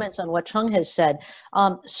couple comments on what Cheng has said.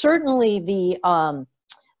 Certainly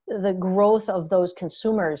the growth of those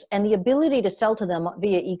consumers and the ability to sell to them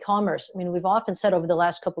via e-commerce. I mean, we've often said over the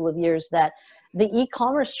last couple of years that the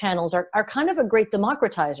e-commerce channels are kind of a great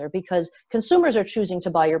democratizer, because consumers are choosing to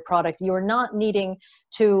buy your product. You're not needing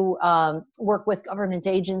to work with government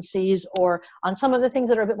agencies or on some of the things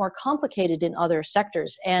that are a bit more complicated in other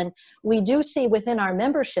sectors. And we do see within our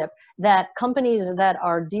membership that companies that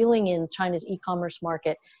are dealing in China's e-commerce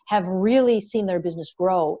market have really seen their business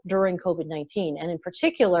grow during COVID-19. And in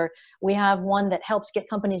particular, we have one that helps get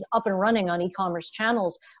companies up and running on e-commerce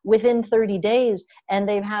channels within 30 days. And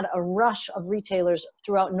they've had a rush of retailers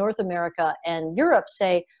throughout North America and Europe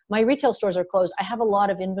say, my retail stores are closed. I have a lot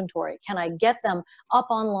of inventory. Can I get them up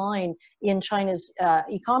online in China's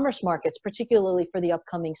e-commerce markets, particularly for the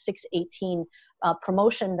upcoming 6/18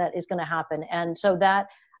 promotion that is going to happen? And so that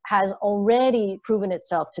has already proven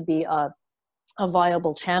itself to be a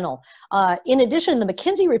viable channel. In addition, the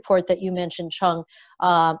McKinsey report that you mentioned, Cheng,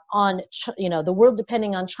 on the world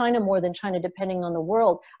depending on China more than China depending on the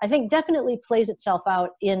world, I think definitely plays itself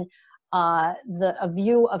out in a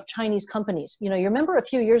view of Chinese companies. You remember a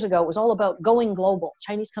few years ago, it was all about going global.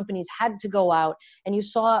 Chinese companies had to go out, and you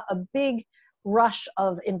saw a big rush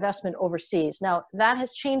of investment overseas. Now, that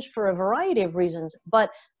has changed for a variety of reasons,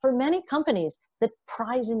 but for many companies, the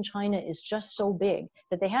prize in China is just so big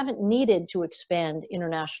that they haven't needed to expand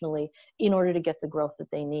internationally in order to get the growth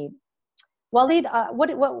that they need. Walid, what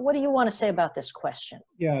do you want to say about this question?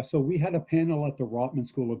 Yeah, so we had a panel at the Rotman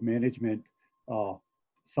School of Management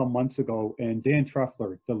some months ago, and Dan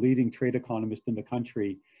Treffler, the leading trade economist in the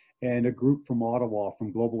country, and a group from Ottawa,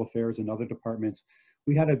 from Global Affairs and other departments,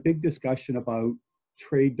 we had a big discussion about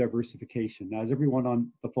trade diversification. Now, as everyone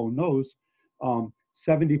on the phone knows,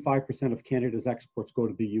 75% of Canada's exports go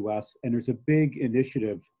to the US, and there's a big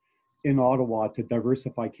initiative in Ottawa to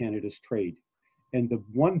diversify Canada's trade. And the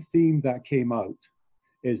one theme that came out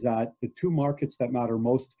is that the 2 markets that matter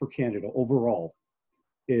most for Canada overall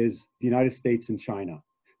is the United States and China,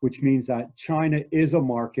 which means that China is a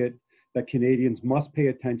market that Canadians must pay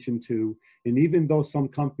attention to. And even though some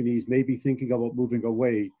companies may be thinking about moving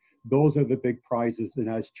away, those are the big prizes. And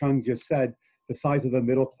as Cheng just said, the size of the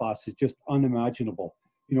middle class is just unimaginable.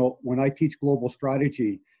 When I teach global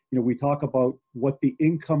strategy, we talk about what the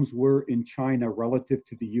incomes were in China relative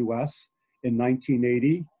to the US in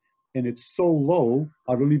 1980. And it's so low,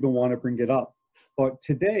 I don't even want to bring it up. But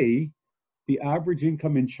today, the average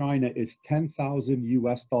income in China is $10,000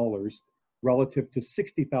 US relative to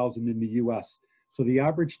 60,000 in the US. So the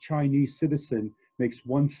average Chinese citizen makes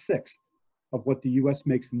 1/6 of what the US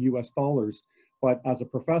makes in US dollars. But as a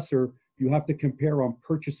professor, you have to compare on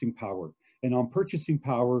purchasing power. And on purchasing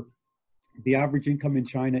power, the average income in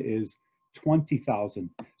China is 20,000.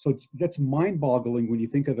 So that's mind-boggling when you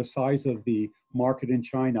think of the size of the market in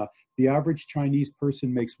China. the average Chinese person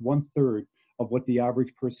makes 1/3 of what the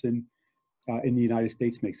average person in the United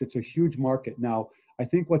States makes. It's a huge market. Now, I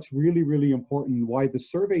think what's really, really important, why the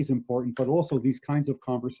survey is important, but also these kinds of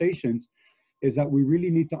conversations, is that we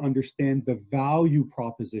really need to understand the value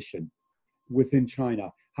proposition within China.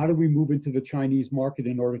 How do we move into the Chinese market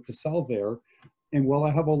in order to sell there? And while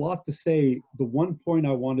I have a lot to say, the one point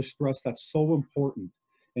I want to stress that's so important,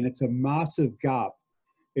 and it's a massive gap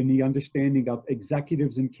in the understanding of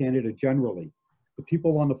executives in Canada generally. The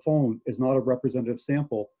people on the phone is not a representative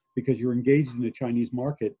sample because you're engaged in the Chinese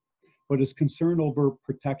market, but is concerned over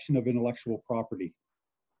protection of intellectual property.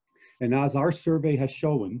 And as our survey has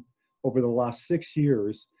shown over the last 6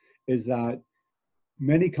 years, is that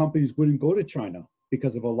many companies wouldn't go to China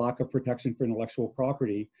because of a lack of protection for intellectual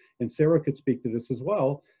property. And Sarah could speak to this as well,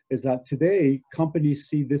 is that today companies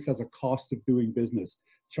see this as a cost of doing business.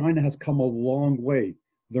 China has come a long way.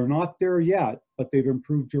 They're not there yet, but they've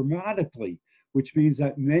improved dramatically, which means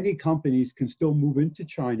that many companies can still move into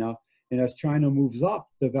China. And as China moves up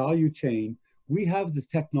the value chain, we have the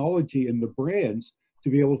technology and the brands to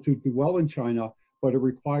be able to do well in China, but it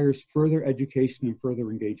requires further education and further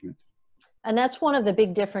engagement. And that's one of the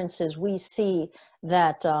big differences we see,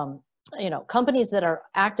 that companies that are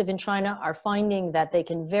active in China are finding that they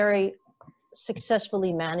can very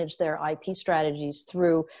successfully manage their IP strategies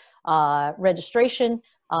through registration,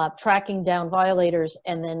 tracking down violators,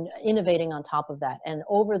 and then innovating on top of that. And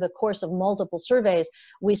over the course of multiple surveys,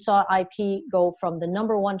 we saw IP go from the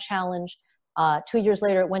 #1 challenge. 2 years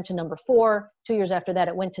later, it went to #4. 2 years after that,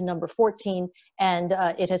 it went to #14. And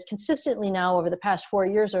it has consistently now, over the past 4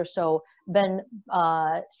 years or so, been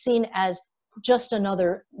seen as just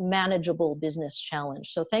another manageable business challenge.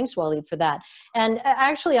 So thanks, Walid, for that. And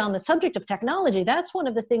actually, on the subject of technology, that's one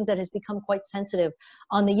of the things that has become quite sensitive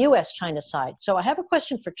on the US-China side. So I have a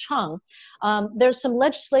question for Cheng. There's some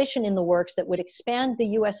legislation in the works that would expand the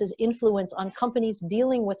US's influence on companies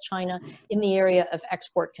dealing with China in the area of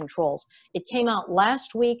export controls. It came out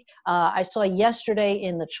last week. I saw yesterday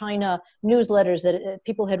in the China newsletters that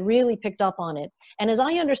people had really picked up on it. And as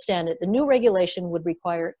I understand it, the new regulation would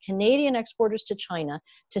require Canadian exporters to China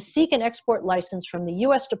to seek an export license from the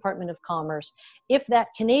US Department of Commerce if that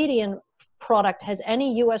Canadian product has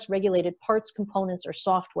any US regulated parts, components, or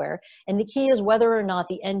software. And the key is whether or not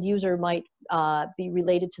the end user might be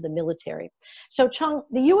related to the military. So Cheng,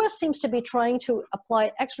 the US seems to be trying to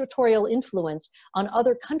apply extraterritorial influence on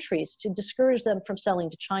other countries to discourage them from selling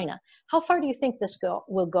to China. How far do you think this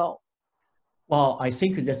will go? Well, I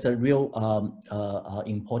think that's a real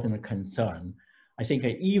important concern. I think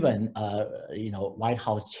even White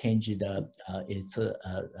House changed its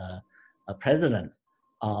president.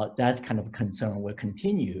 That kind of concern will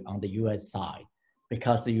continue on the U.S. side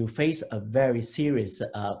because you face a very serious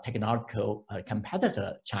technological competitor,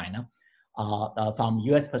 China. From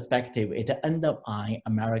U.S. perspective, it undermines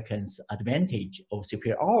Americans' advantage or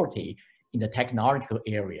superiority in the technological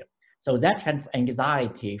area. So that kind of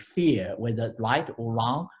anxiety, fear, whether right or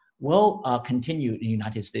wrong, will continue in the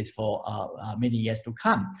United States for many years to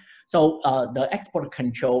come. So the export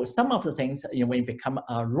control, some of the things, when it become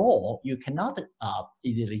a law, you cannot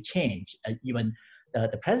easily change. Even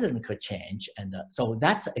the president could change. And so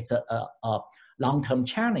it's a long-term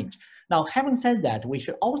challenge. Now, having said that, we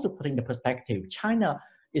should also put in the perspective, China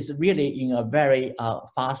is really in a very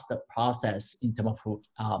fast process in terms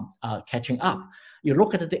of catching up. You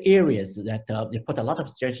look at the areas that they put a lot of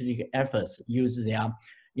strategic efforts, use their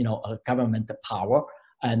government power,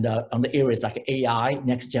 and on the areas like AI,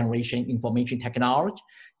 next generation information technology,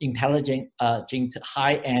 intelligent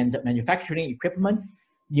high-end manufacturing equipment,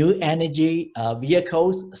 new energy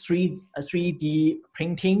vehicles, 3D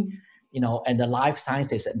printing, and the life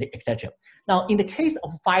sciences, and etc. Now, in the case of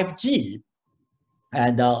 5G,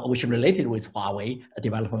 and which is related with Huawei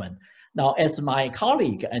development. Now, as my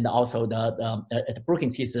colleague and also at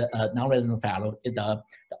Brookings, he's a non-resident fellow,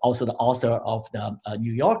 also the author of the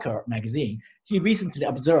New Yorker magazine, he recently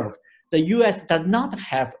observed the US does not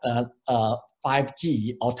have a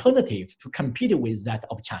 5G alternative to compete with that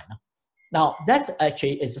of China. Now, that's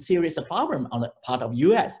actually is a serious problem on the part of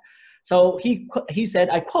US. So he said,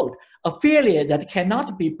 I quote, "a failure that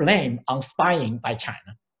cannot be blamed on spying by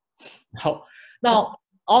China." Now,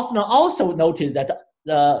 also noted that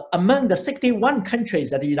among the 61 countries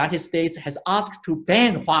that the United States has asked to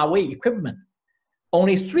ban Huawei equipment,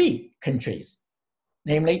 only 3 countries,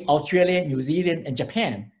 namely Australia, New Zealand, and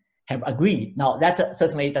Japan, have agreed. Now, that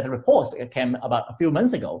certainly that report came about a few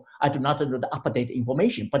months ago. I do not know the updated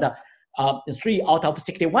information, but the 3 out of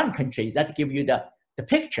 61 countries, that give you the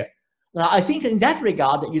picture. Now, I think in that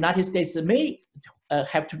regard, the United States may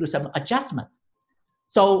have to do some adjustment.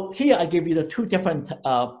 So here I give you the two different,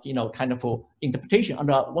 kind of interpretation. On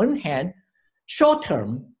the one hand, short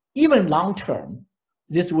term, even long term,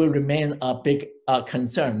 this will remain a big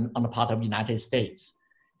concern on the part of the United States.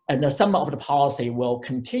 And some of the policy will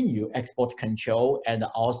continue export control and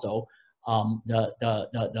also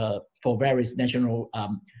for various national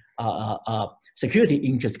security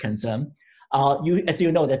interest concern. As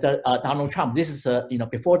you know that Donald Trump, this is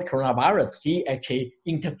before the coronavirus, he actually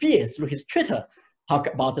interferes through his Twitter, talk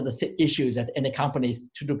about the issues that any companies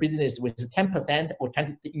to do business with 10% or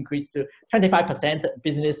to increase to 25%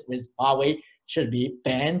 business with Huawei should be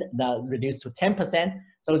banned, reduced to 10%.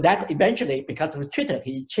 So that eventually, because of his Twitter,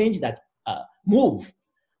 he changed that move.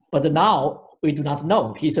 But now we do not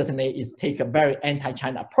know. He certainly is take a very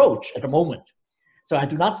anti-China approach at the moment. So I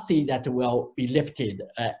do not see that will be lifted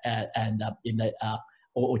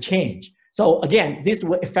or change. So again, this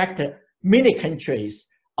will affect many countries,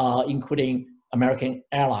 including American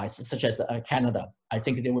allies such as Canada. I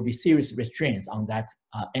think there will be serious restraints on that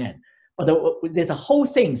end. But there's a whole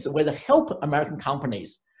things where they help American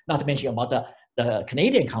companies, not to mention about the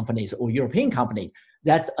Canadian companies or European companies.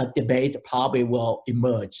 That's a debate probably will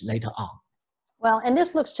emerge later on. Well, and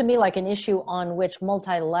this looks to me like an issue on which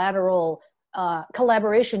multilateral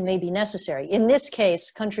collaboration may be necessary. In this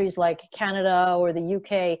case, countries like Canada or the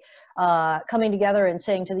UK coming together and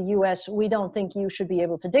saying to the US, we don't think you should be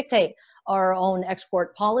able to dictate our own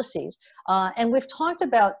export policies. And we've talked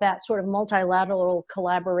about that sort of multilateral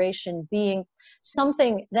collaboration being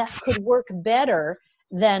something that could work better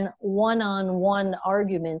than one-on-one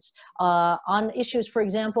arguments on issues, for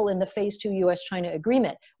example, in the Phase 2 US-China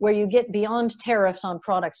agreement, where you get beyond tariffs on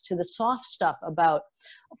products to the soft stuff about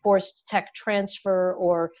forced tech transfer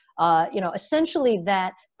or, essentially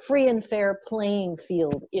that free and fair playing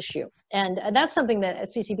field issue. And that's something that at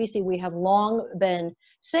CCBC we have long been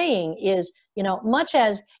saying is, much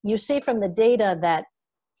as you see from the data that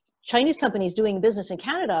Chinese companies doing business in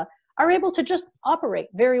Canada are able to just operate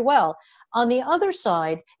very well. On the other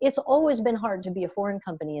side, it's always been hard to be a foreign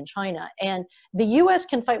company in China. And the US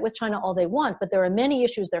can fight with China all they want, but there are many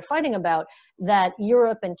issues they're fighting about that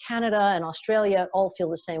Europe and Canada and Australia all feel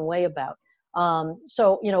the same way about.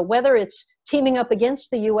 So, whether it's teaming up against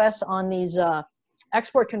the US on these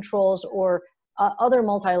export controls or other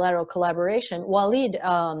multilateral collaboration, Walid,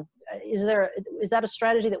 is that a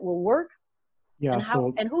strategy that will work? Yeah.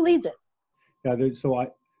 And and who leads it? Yeah. So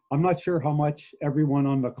I'm not sure how much everyone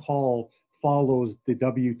on the call follows the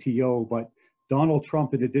WTO, but Donald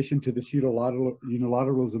Trump, in addition to this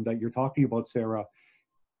unilateralism that you're talking about, Sarah,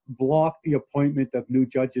 blocked the appointment of new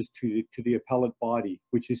judges to the appellate body,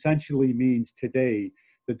 which essentially means today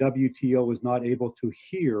the WTO is not able to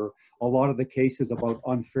hear a lot of the cases about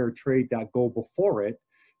unfair trade that go before it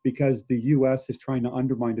because the US is trying to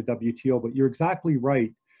undermine the WTO. But you're exactly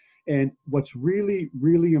right. And what's really,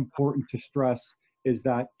 really important to stress is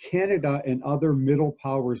that Canada and other middle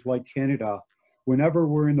powers like Canada, whenever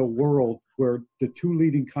we're in a world where the two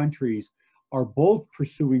leading countries are both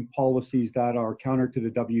pursuing policies that are counter to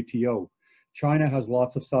the WTO. China has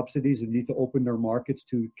lots of subsidies and need to open their markets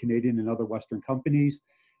to Canadian and other Western companies.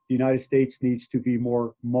 The United States needs to be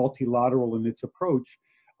more multilateral in its approach.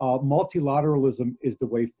 Multilateralism is the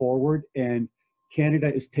way forward, and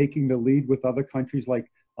Canada is taking the lead with other countries like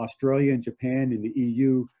Australia and Japan and the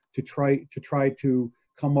EU to try to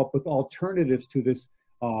come up with alternatives to this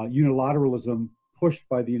unilateralism pushed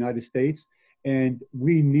by the United States. And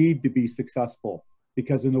we need to be successful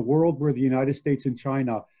because in the world where the United States and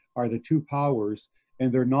China are the two powers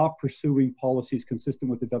and they're not pursuing policies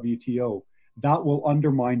consistent with the WTO, that will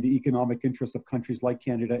undermine the economic interests of countries like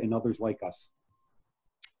Canada and others like us.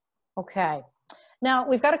 Okay. Now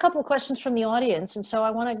we've got a couple of questions from the audience, and so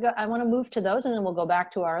I want to move to those, and then we'll go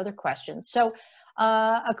back to our other questions. So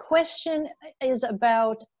a question is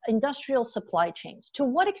about industrial supply chains. To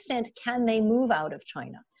what extent can they move out of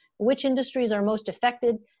China? Which industries are most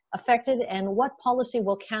affected, and what policy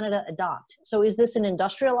will Canada adopt? So is this an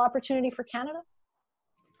industrial opportunity for Canada?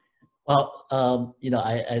 Well,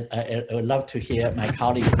 I would love to hear my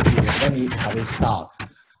colleagues. Let me have a start.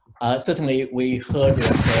 Certainly, we heard the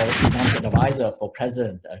financial advisor for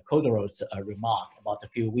President Kodorov's remark about a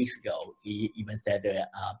few weeks ago. He even said the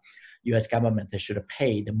U.S. government should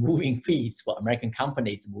pay the moving fees for American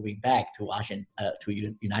companies moving back to Washington,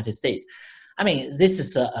 to United States. I mean, this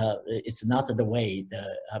is it's not the way the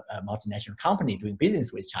multinational company doing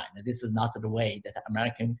business with China. This is not the way that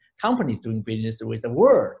American companies doing business with the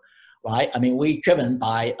world, right? I mean, we're driven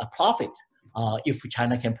by a profit. If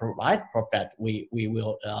China can provide profit, we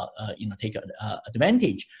will take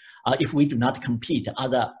advantage. If we do not compete,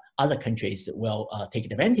 other countries will take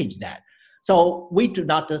advantage of that. So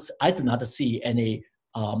I do not see any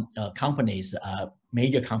companies,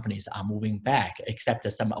 major companies are moving back,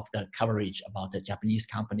 except some of the coverage about the Japanese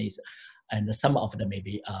companies and some of them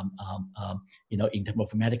maybe, in terms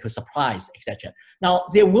of medical supplies, etc. Now,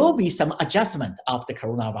 there will be some adjustment of the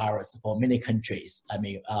coronavirus for many countries. I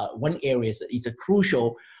mean, one area is a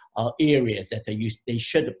crucial areas that they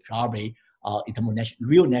should probably, in terms of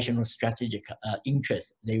real national strategic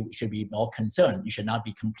interest, they should be more concerned. You should not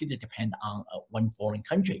be completely dependent on one foreign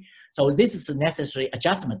country. So this is a necessary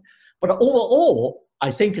adjustment. But overall, I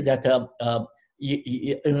think that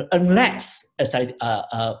unless, as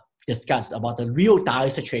I discussed about the real dire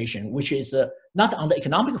situation, which is not on the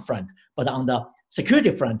economic front, but on the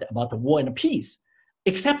security front about the war and peace,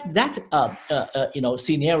 except that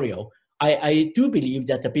scenario, I do believe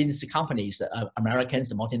that the business companies,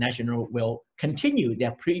 Americans, multinational, will continue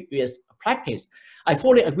their previous practice. I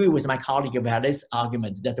fully agree with my colleague Vale's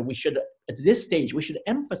argument that we should, at this stage, we should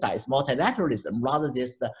emphasize multilateralism rather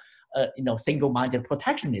than single-minded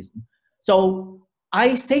protectionism. So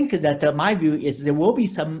I think that my view is there will be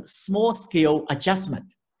some small-scale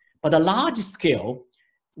adjustment, but a large-scale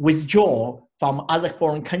withdrawal from other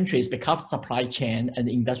foreign countries because of supply chain and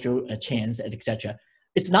industrial chains, etc.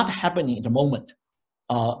 It's not happening at the moment.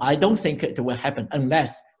 I don't think it will happen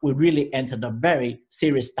unless we really enter the very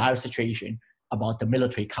serious dire situation about the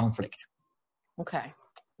military conflict. Okay.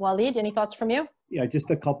 Walid, any thoughts from you? Yeah, just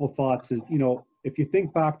a couple thoughts. If you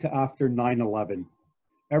think back to after 9/11,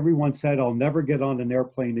 everyone said, I'll never get on an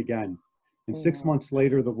airplane again. And 6 months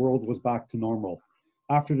later, the world was back to normal.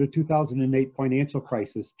 After the 2008 financial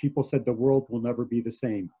crisis, people said the world will never be the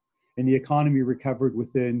same. And the economy recovered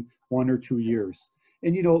within 1 or 2 years.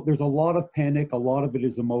 And there's a lot of panic, a lot of it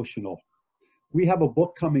is emotional. We have a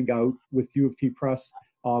book coming out with U of T Press,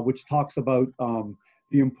 which talks about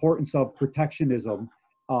the importance of protectionism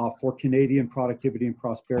for Canadian productivity and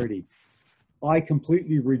prosperity. I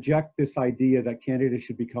completely reject this idea that Canada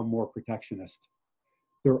should become more protectionist.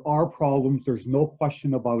 There are problems, there's no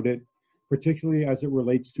question about it, particularly as it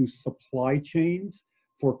relates to supply chains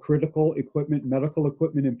for critical equipment, medical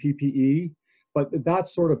equipment, and PPE. But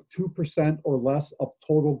that's sort of 2% or less of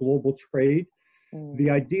total global trade. The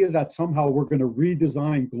idea that somehow we're going to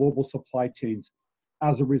redesign global supply chains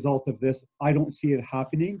as a result of this, I don't see it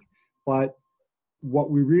happening. But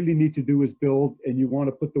what we really need to do is build, and you want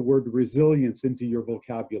to put the word resilience into your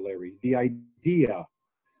vocabulary. The idea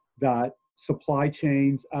that supply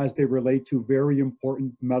chains, as they relate to very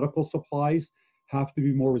important medical supplies, have to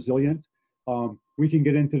be more resilient. We can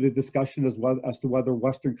get into the discussion as to whether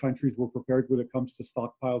Western countries were prepared when it comes to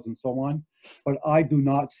stockpiles and so on. But I do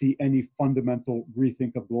not see any fundamental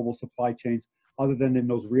rethink of global supply chains other than in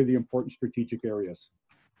those really important strategic areas.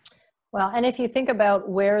 Well, and if you think about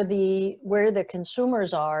where the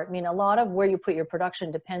consumers are, I mean, a lot of where you put your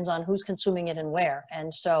production depends on who's consuming it and where.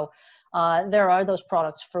 And so there are those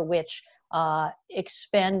products for which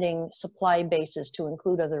expanding supply bases to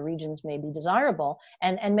include other regions may be desirable.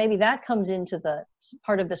 And maybe that comes into the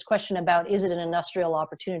part of this question about, is it an industrial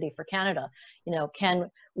opportunity for Canada? Can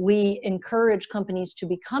we encourage companies to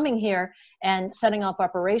be coming here and setting up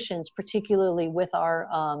operations, particularly with our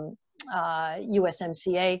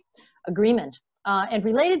USMCA agreement? And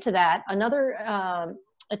related to that, another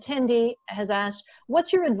attendee has asked,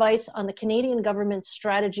 what's your advice on the Canadian government's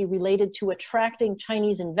strategy related to attracting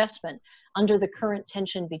Chinese investment under the current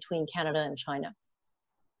tension between Canada and China?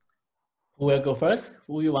 Who will go first?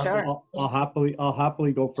 Who you want? Sure. I'll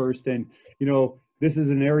happily go first. And this is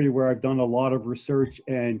an area where I've done a lot of research,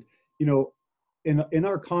 and in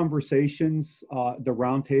our conversations, the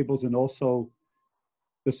roundtables, and also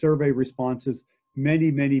the survey responses,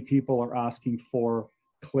 many people are asking for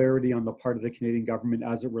clarity on the part of the Canadian government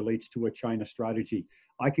as it relates to a China strategy.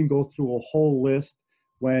 I can go through a whole list.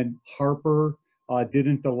 When Harper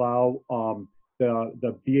didn't allow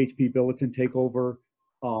the BHP Billiton takeover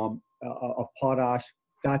of potash,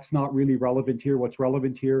 that's not really relevant here. What's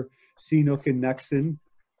relevant here, CNOOC and Nexen,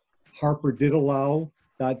 Harper did allow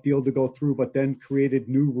that deal to go through, but then created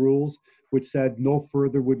new rules which said no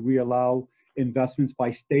further would we allow investments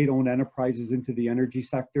by state-owned enterprises into the energy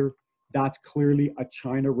sector. That's clearly a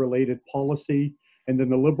China-related policy. And then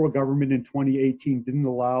the Liberal government in 2018 didn't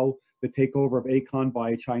allow the takeover of Aecon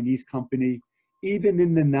by a Chinese company. Even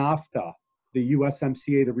in the NAFTA, the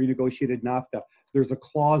USMCA, the renegotiated NAFTA, there's a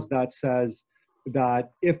clause that says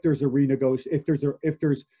that if there's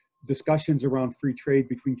discussions around free trade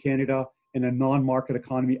between Canada and a non-market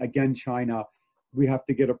economy, again China, we have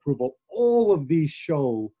to get approval. All of these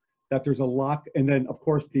show that there's a lack, and then of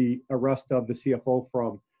course the arrest of the CFO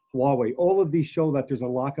from Huawei, all of these show that there's a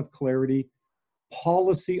lack of clarity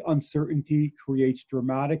policy uncertainty creates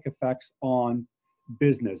dramatic effects on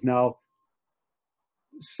business. Now,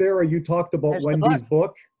 Sarah, you talked about There's Wendy's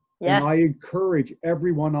book, Yes. and I encourage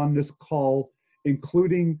everyone on this call,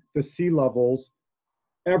 including the C-levels,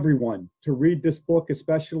 everyone, to read this book,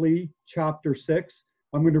 especially chapter 6.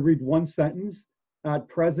 I'm going to read one sentence. At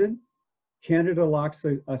present, Canada lacks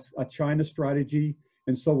a China strategy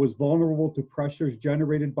and so is vulnerable to pressures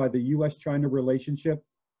generated by the US-China relationship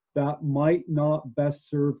that might not best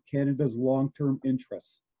serve Canada's long-term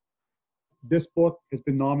interests. This book has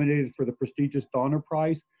been nominated for the prestigious Donner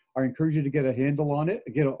Prize. I encourage you to get a handle on it,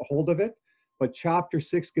 get a hold of it. But chapter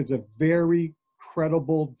 6 gives a very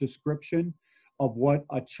credible description of what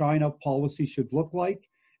a China policy should look like.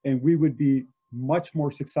 And we would be much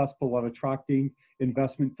more successful at attracting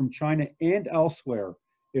investment from China and elsewhere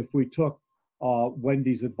if we took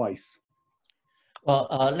Wendy's advice.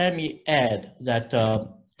 Well, let me add that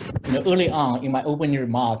early on in my opening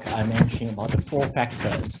remark, I mentioned about the 4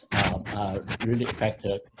 factors really affect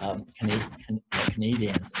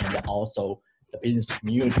Canadians and also the business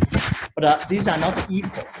community. But these are not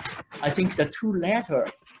equal. I think the 2 latter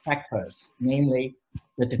factors, namely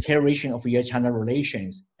the deterioration of US-China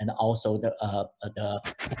relations and also the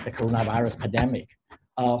coronavirus pandemic,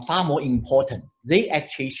 are far more important. They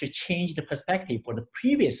actually should change the perspective for the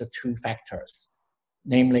previous 2 factors,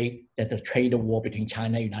 namely that the trade war between China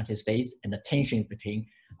and the United States and the tension between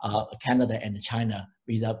Canada and China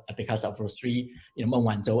because of those 3, Meng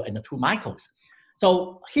Wanzhou and the 2 Michaels.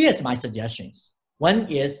 So here's my suggestions. One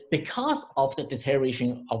is because of the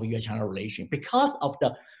deterioration of US-China relations, because of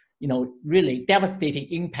the really devastating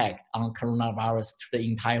impact on coronavirus to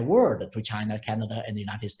the entire world, to China, Canada, and the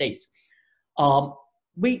United States.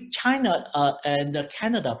 China and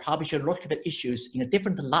Canada probably should look at the issues in a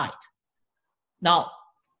different light. Now,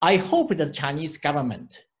 I hope that the Chinese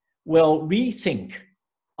government will rethink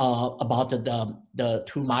about the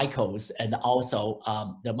 2 Michaels and also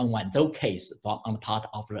the Meng Wanzhou case on the part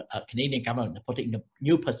of the Canadian government, put it in a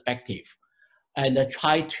new perspective and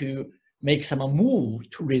try to make some move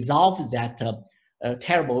to resolve that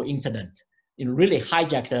terrible incident, really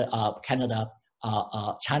hijacked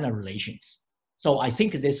Canada-China relations. So I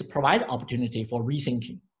think this provides opportunity for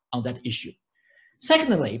rethinking on that issue.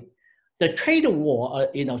 Secondly, the trade war,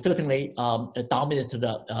 certainly dominated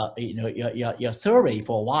your survey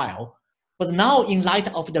for a while, but now in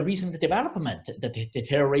light of the recent development, the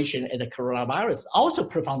deterioration in the coronavirus also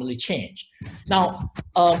profoundly changed. Now,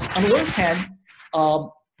 on the one hand,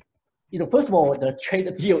 first of all, the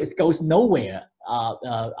trade deal goes nowhere.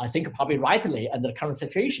 I think probably rightly under the current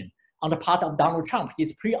situation. On the part of Donald Trump,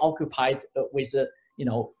 he's preoccupied with,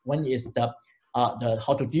 one is the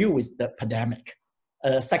how to deal with the pandemic.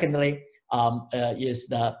 Secondly, is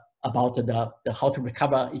about the how to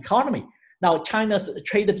recover economy. Now, China's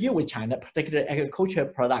trade deal with China, particularly agricultural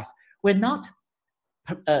products, were not,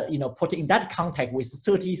 put in that context with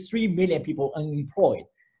 33 million people unemployed.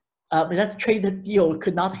 That trade deal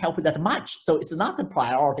could not help that much. So it's not a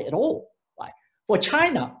priority at all. Right? For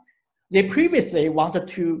China, they previously wanted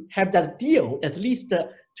to have that deal at least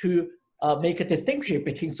to make a distinction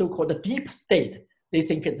between so-called deep state. They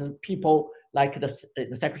think it's people like the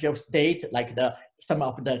Secretary of State, like some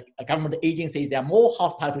of the government agencies, they are more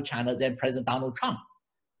hostile to China than President Donald Trump.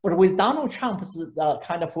 But with Donald Trump's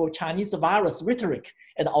kind of Chinese virus rhetoric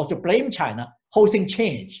and also blame China, whole thing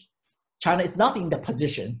changed. China is not in the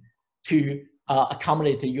position to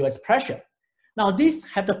accommodate the US pressure. Now, this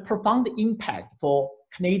had a profound impact for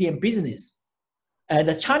Canadian business.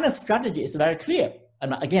 And China's strategy is very clear.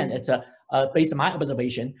 And again, it's based on my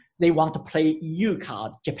observation, they want to play EU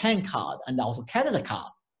card, Japan card, and also Canada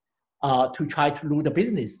card to try to lure the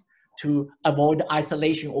business to avoid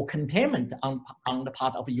isolation or containment on the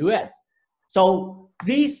part of the US. So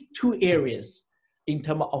these 2 areas, in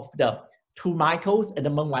terms of the 2 Michaels and the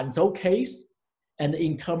Meng Wanzhou case, and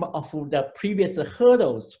in terms of the previous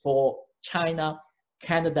hurdles for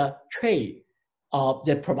China-Canada trade,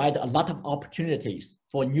 that provide a lot of opportunities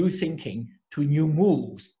for new thinking to new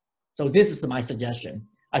moves. So this is my suggestion.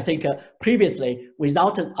 I think previously,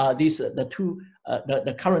 without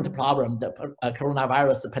the current problem, the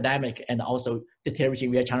coronavirus pandemic, and also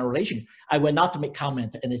deterioration of China relations, I will not make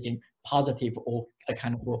comment anything positive or a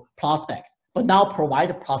kind of prospects, but now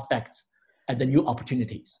provide prospects and the new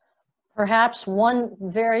opportunities. Perhaps one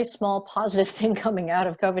very small positive thing coming out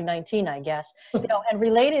of COVID-19, I guess, and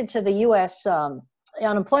related to the U.S.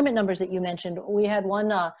 Unemployment numbers that you mentioned, we had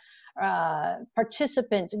one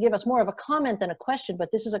participant give us more of a comment than a question, but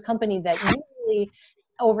this is a company that usually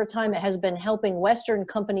over time, it has been helping Western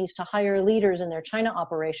companies to hire leaders in their China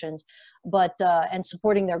operations, but and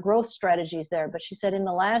supporting their growth strategies there. But she said in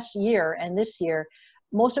the last year and this year,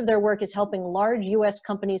 most of their work is helping large US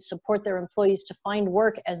companies support their employees to find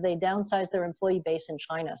work as they downsize their employee base in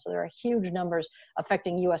China. So there are huge numbers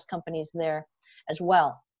affecting US companies there as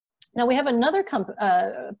well. Now we have another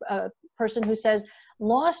person who says,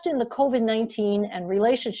 lost in the COVID-19 and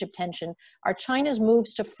relationship tension are China's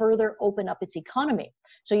moves to further open up its economy.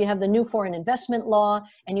 So you have the new foreign investment law,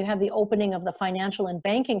 and you have the opening of the financial and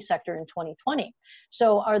banking sector in 2020.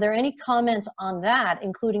 So are there any comments on that,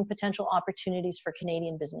 including potential opportunities for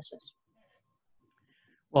Canadian businesses?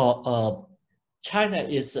 Well, China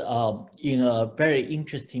is in a very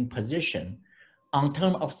interesting position. On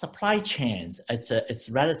terms of supply chains, it's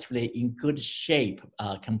relatively in good shape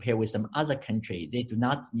compared with some other countries. They do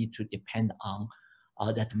not need to depend on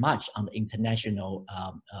that much on the international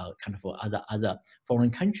kind of other foreign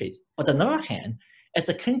countries. But on the other hand, as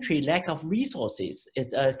a country lack of resources,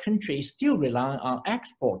 it's a country still relying on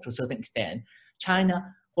export to a certain extent.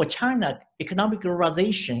 For China, economic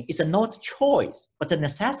realization is not a choice, but a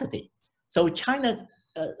necessity. So China,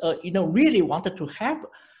 really wanted to have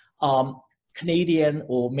Canadian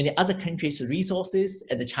or many other countries' resources,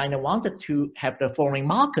 and China wanted to have the foreign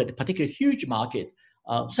market, particularly huge market,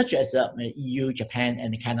 such as EU, Japan,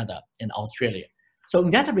 and Canada, and Australia. So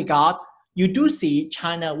in that regard, you do see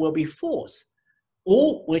China will be forced,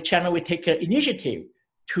 or China will take an initiative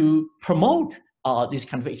to promote these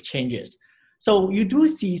kind of exchanges. So you do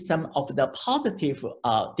see some of the positive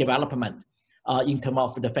development in terms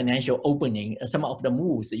of the financial opening, some of the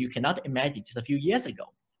moves that you cannot imagine just a few years ago,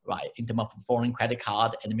 right, in terms of foreign credit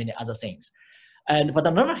card and many other things. But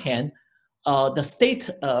on the other hand, the state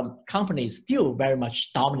companies still very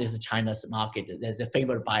much dominate China's market. They're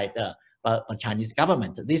favored by the Chinese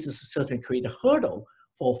government. This is certainly create a hurdle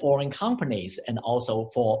for foreign companies and also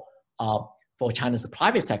for China's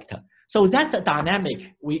private sector. So that's a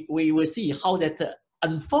dynamic. We will see how that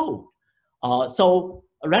unfold. So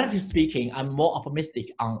relatively speaking, I'm more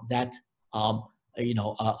optimistic on that.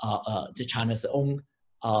 The China's own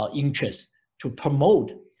interest to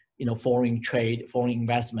promote, foreign trade, foreign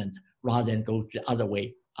investment, rather than go the other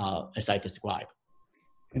way, as I described.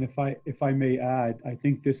 And if I may add, I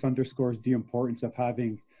think this underscores the importance of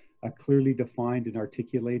having a clearly defined and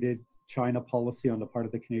articulated China policy on the part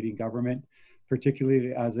of the Canadian government,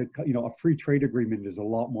 particularly as a free trade agreement is a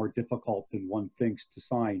lot more difficult than one thinks to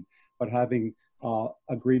sign, but having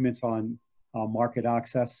agreements on market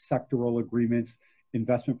access, sectoral agreements,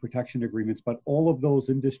 investment protection agreements, but all of those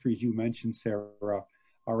industries you mentioned, Sarah,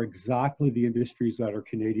 are exactly the industries that are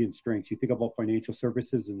Canadian strengths. You think about financial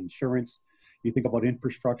services and insurance, you think about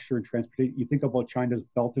infrastructure and transportation, you think about China's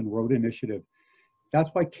Belt and Road Initiative. That's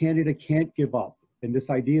why Canada can't give up. And this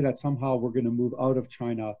idea that somehow we're going to move out of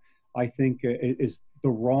China, I think is the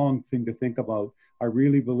wrong thing to think about. I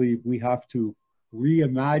really believe we have to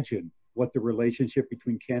reimagine what the relationship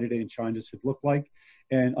between Canada and China should look like.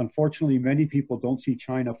 And unfortunately, many people don't see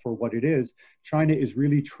China for what it is. China is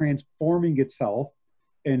really transforming itself,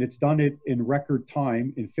 and it's done it in record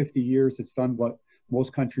time. In 50 years, it's done what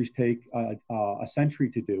most countries take a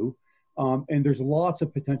century to do. And there's lots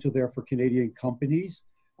of potential there for Canadian companies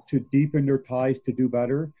to deepen their ties to do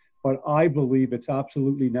better. But I believe it's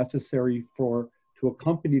absolutely necessary to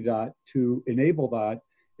accompany that, to enable that,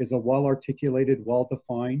 is a well-articulated,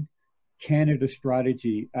 well-defined Canada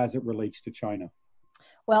strategy as it relates to China.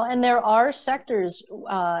 Well, and there are sectors,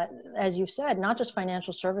 as you've said, not just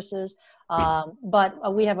financial services,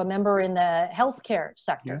 but we have a member in the healthcare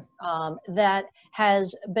sector that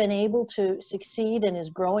has been able to succeed and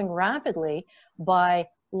is growing rapidly by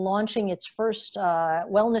launching its first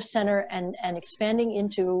wellness center and expanding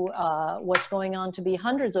into what's going on to be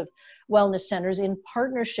hundreds of wellness centers in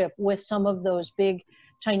partnership with some of those big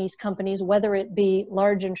Chinese companies, whether it be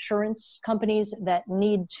large insurance companies that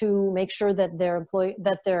need to make sure that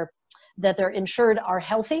their insured are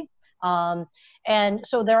healthy. And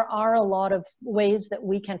so there are a lot of ways that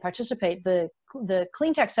we can participate. The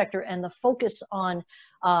clean tech sector and the focus on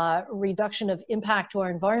reduction of impact to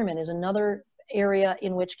our environment is another area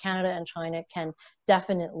in which Canada and China can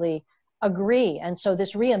definitely agree. And so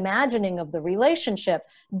this reimagining of the relationship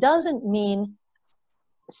doesn't mean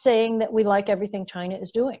saying that we like everything China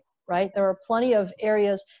is doing, right? There are plenty of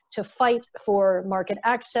areas to fight for market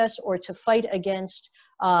access or to fight against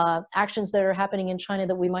actions that are happening in China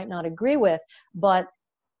that we might not agree with. But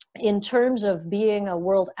in terms of being a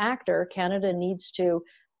world actor, Canada needs to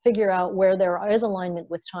figure out where there is alignment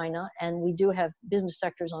with China, and we do have business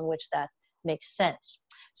sectors on which that makes sense.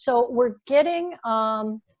 So we're getting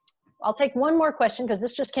I'll take one more question because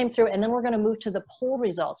this just came through, and then we're going to move to the poll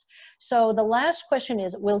results. So the last question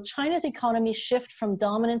is, will China's economy shift from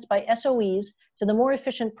dominance by SOEs to the more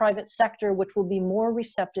efficient private sector, which will be more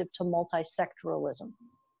receptive to multi-sectoralism?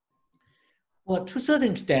 Well, to a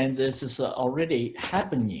certain extent, this is already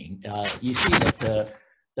happening. You see that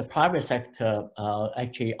the private sector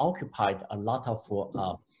actually occupied a lot of,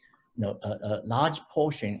 a large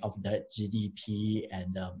portion of the GDP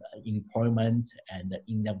and employment and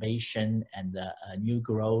innovation and new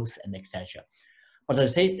growth and etc. But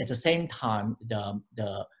at the same time,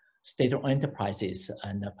 the state-owned enterprises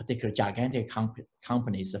and particularly gigantic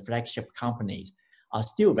companies, the flagship companies, are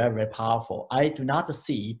still very, very powerful. I do not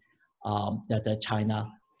see that China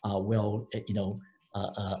will,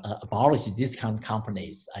 abolish these kind of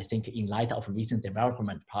companies. I think in light of recent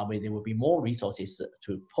development, probably there will be more resources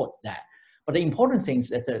to put that. But the important thing is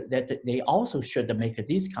that they also should make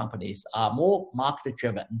these companies more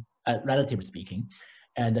market-driven, relatively speaking,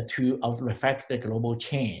 and to reflect the global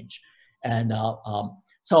change. And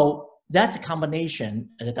so that's a combination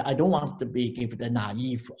that I don't want to give the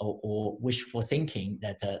naive or wishful thinking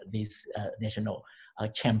that these national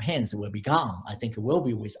champions will be gone. I think it will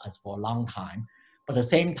be with us for a long time. But at the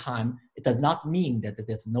same time, it does not mean that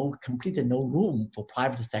there's completely no room for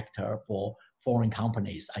private sector for foreign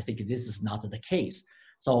companies. I think this is not the case.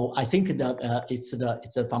 So I think that it's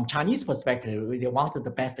from Chinese perspective, they wanted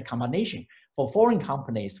the best combination. For foreign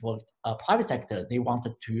companies, for private sector, they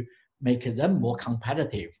wanted to make them more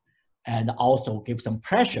competitive and also give some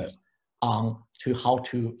pressures on to how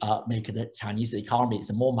to make the Chinese economy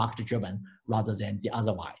more market-driven rather than the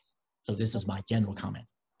otherwise. So this is my general comment.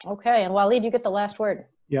 Okay, and Walid, you get the last word.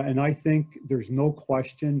 Yeah, and I think there's no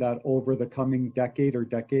question that over the coming decade or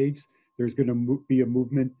decades, there's going to be a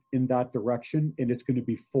movement in that direction, and it's going to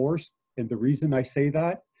be forced. And the reason I say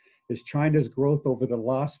that is China's growth over the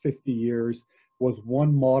last 50 years was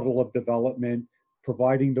one model of development,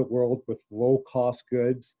 providing the world with low-cost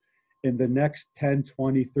goods. In the next 10,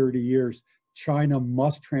 20, 30 years, China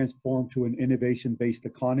must transform to an innovation-based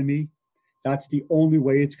economy. That's the only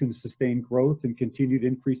way it's going to sustain growth and continued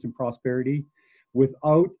increase in prosperity.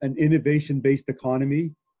 Without an innovation-based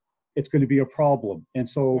economy, it's going to be a problem. And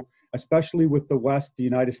so, especially with the West, the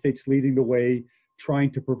United States leading the way, trying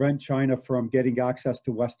to prevent China from getting access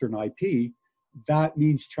to Western IP, that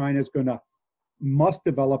means China's must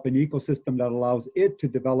develop an ecosystem that allows it to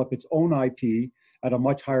develop its own IP at a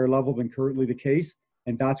much higher level than currently the case.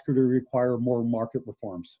 And that's going to require more market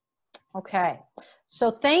reforms. Okay,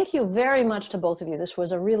 so thank you very much to both of you. This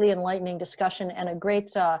was a really enlightening discussion and a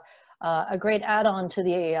great add-on to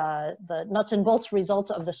the nuts and bolts results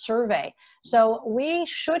of the survey. So we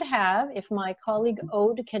should have, if my colleague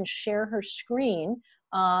Aude can share her screen,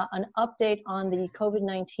 an update on the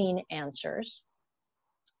COVID-19 answers.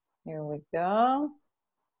 Here we go.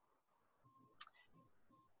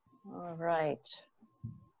 All right.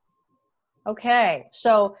 Okay,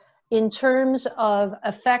 so in terms of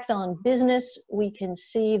effect on business, we can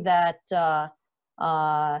see that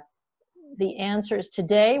the answers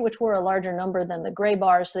today, which were a larger number than the gray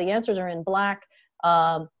bars, so the answers are in black.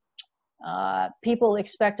 People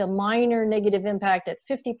expect a minor negative impact at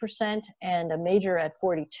 50% and a major at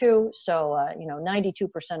 42%. So,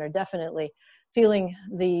 92% are definitely feeling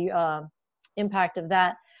the impact of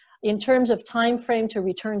that. In terms of time frame to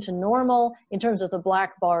return to normal, in terms of the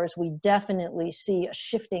black bars, we definitely see a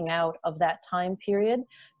shifting out of that time period.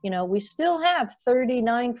 We still have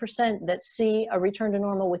 39% that see a return to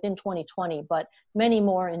normal within 2020, but many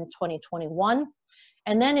more in 2021.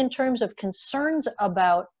 And then in terms of concerns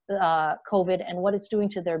about COVID and what it's doing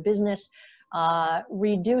to their business,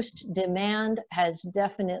 reduced demand has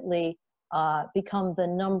definitely become the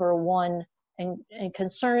number one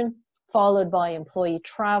concern, followed by employee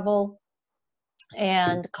travel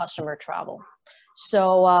and customer travel.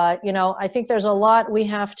 So, I think there's a lot we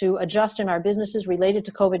have to adjust in our businesses related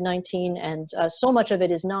to COVID-19, and so much of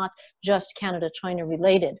it is not just Canada-China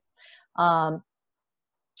related.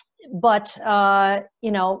 But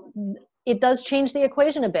it does change the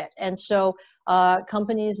equation a bit. And so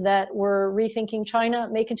companies that were rethinking China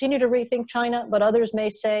may continue to rethink China, but others may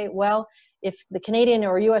say, well, if the Canadian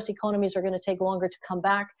or US economies are going to take longer to come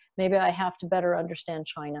back, maybe I have to better understand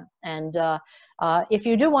China. And if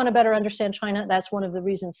you do want to better understand China, that's one of the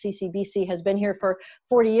reasons CCBC has been here for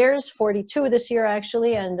 40 years, 42 this year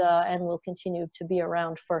actually, and will continue to be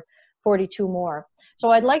around for 42 more. So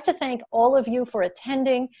I'd like to thank all of you for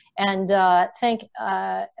attending, and thank,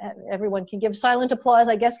 everyone can give silent applause,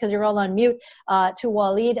 I guess, because you're all on mute, to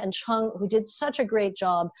Walid and Chung, who did such a great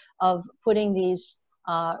job of putting these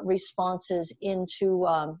responses into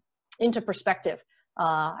perspective.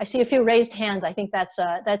 I see a few raised hands. I think that's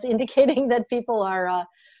indicating that people are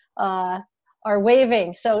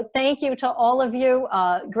waving. So thank you to all of you.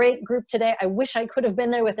 Great group today. I wish I could have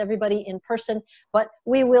been there with everybody in person, but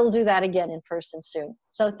we will do that again in person soon.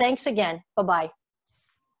 So thanks again. Bye-bye.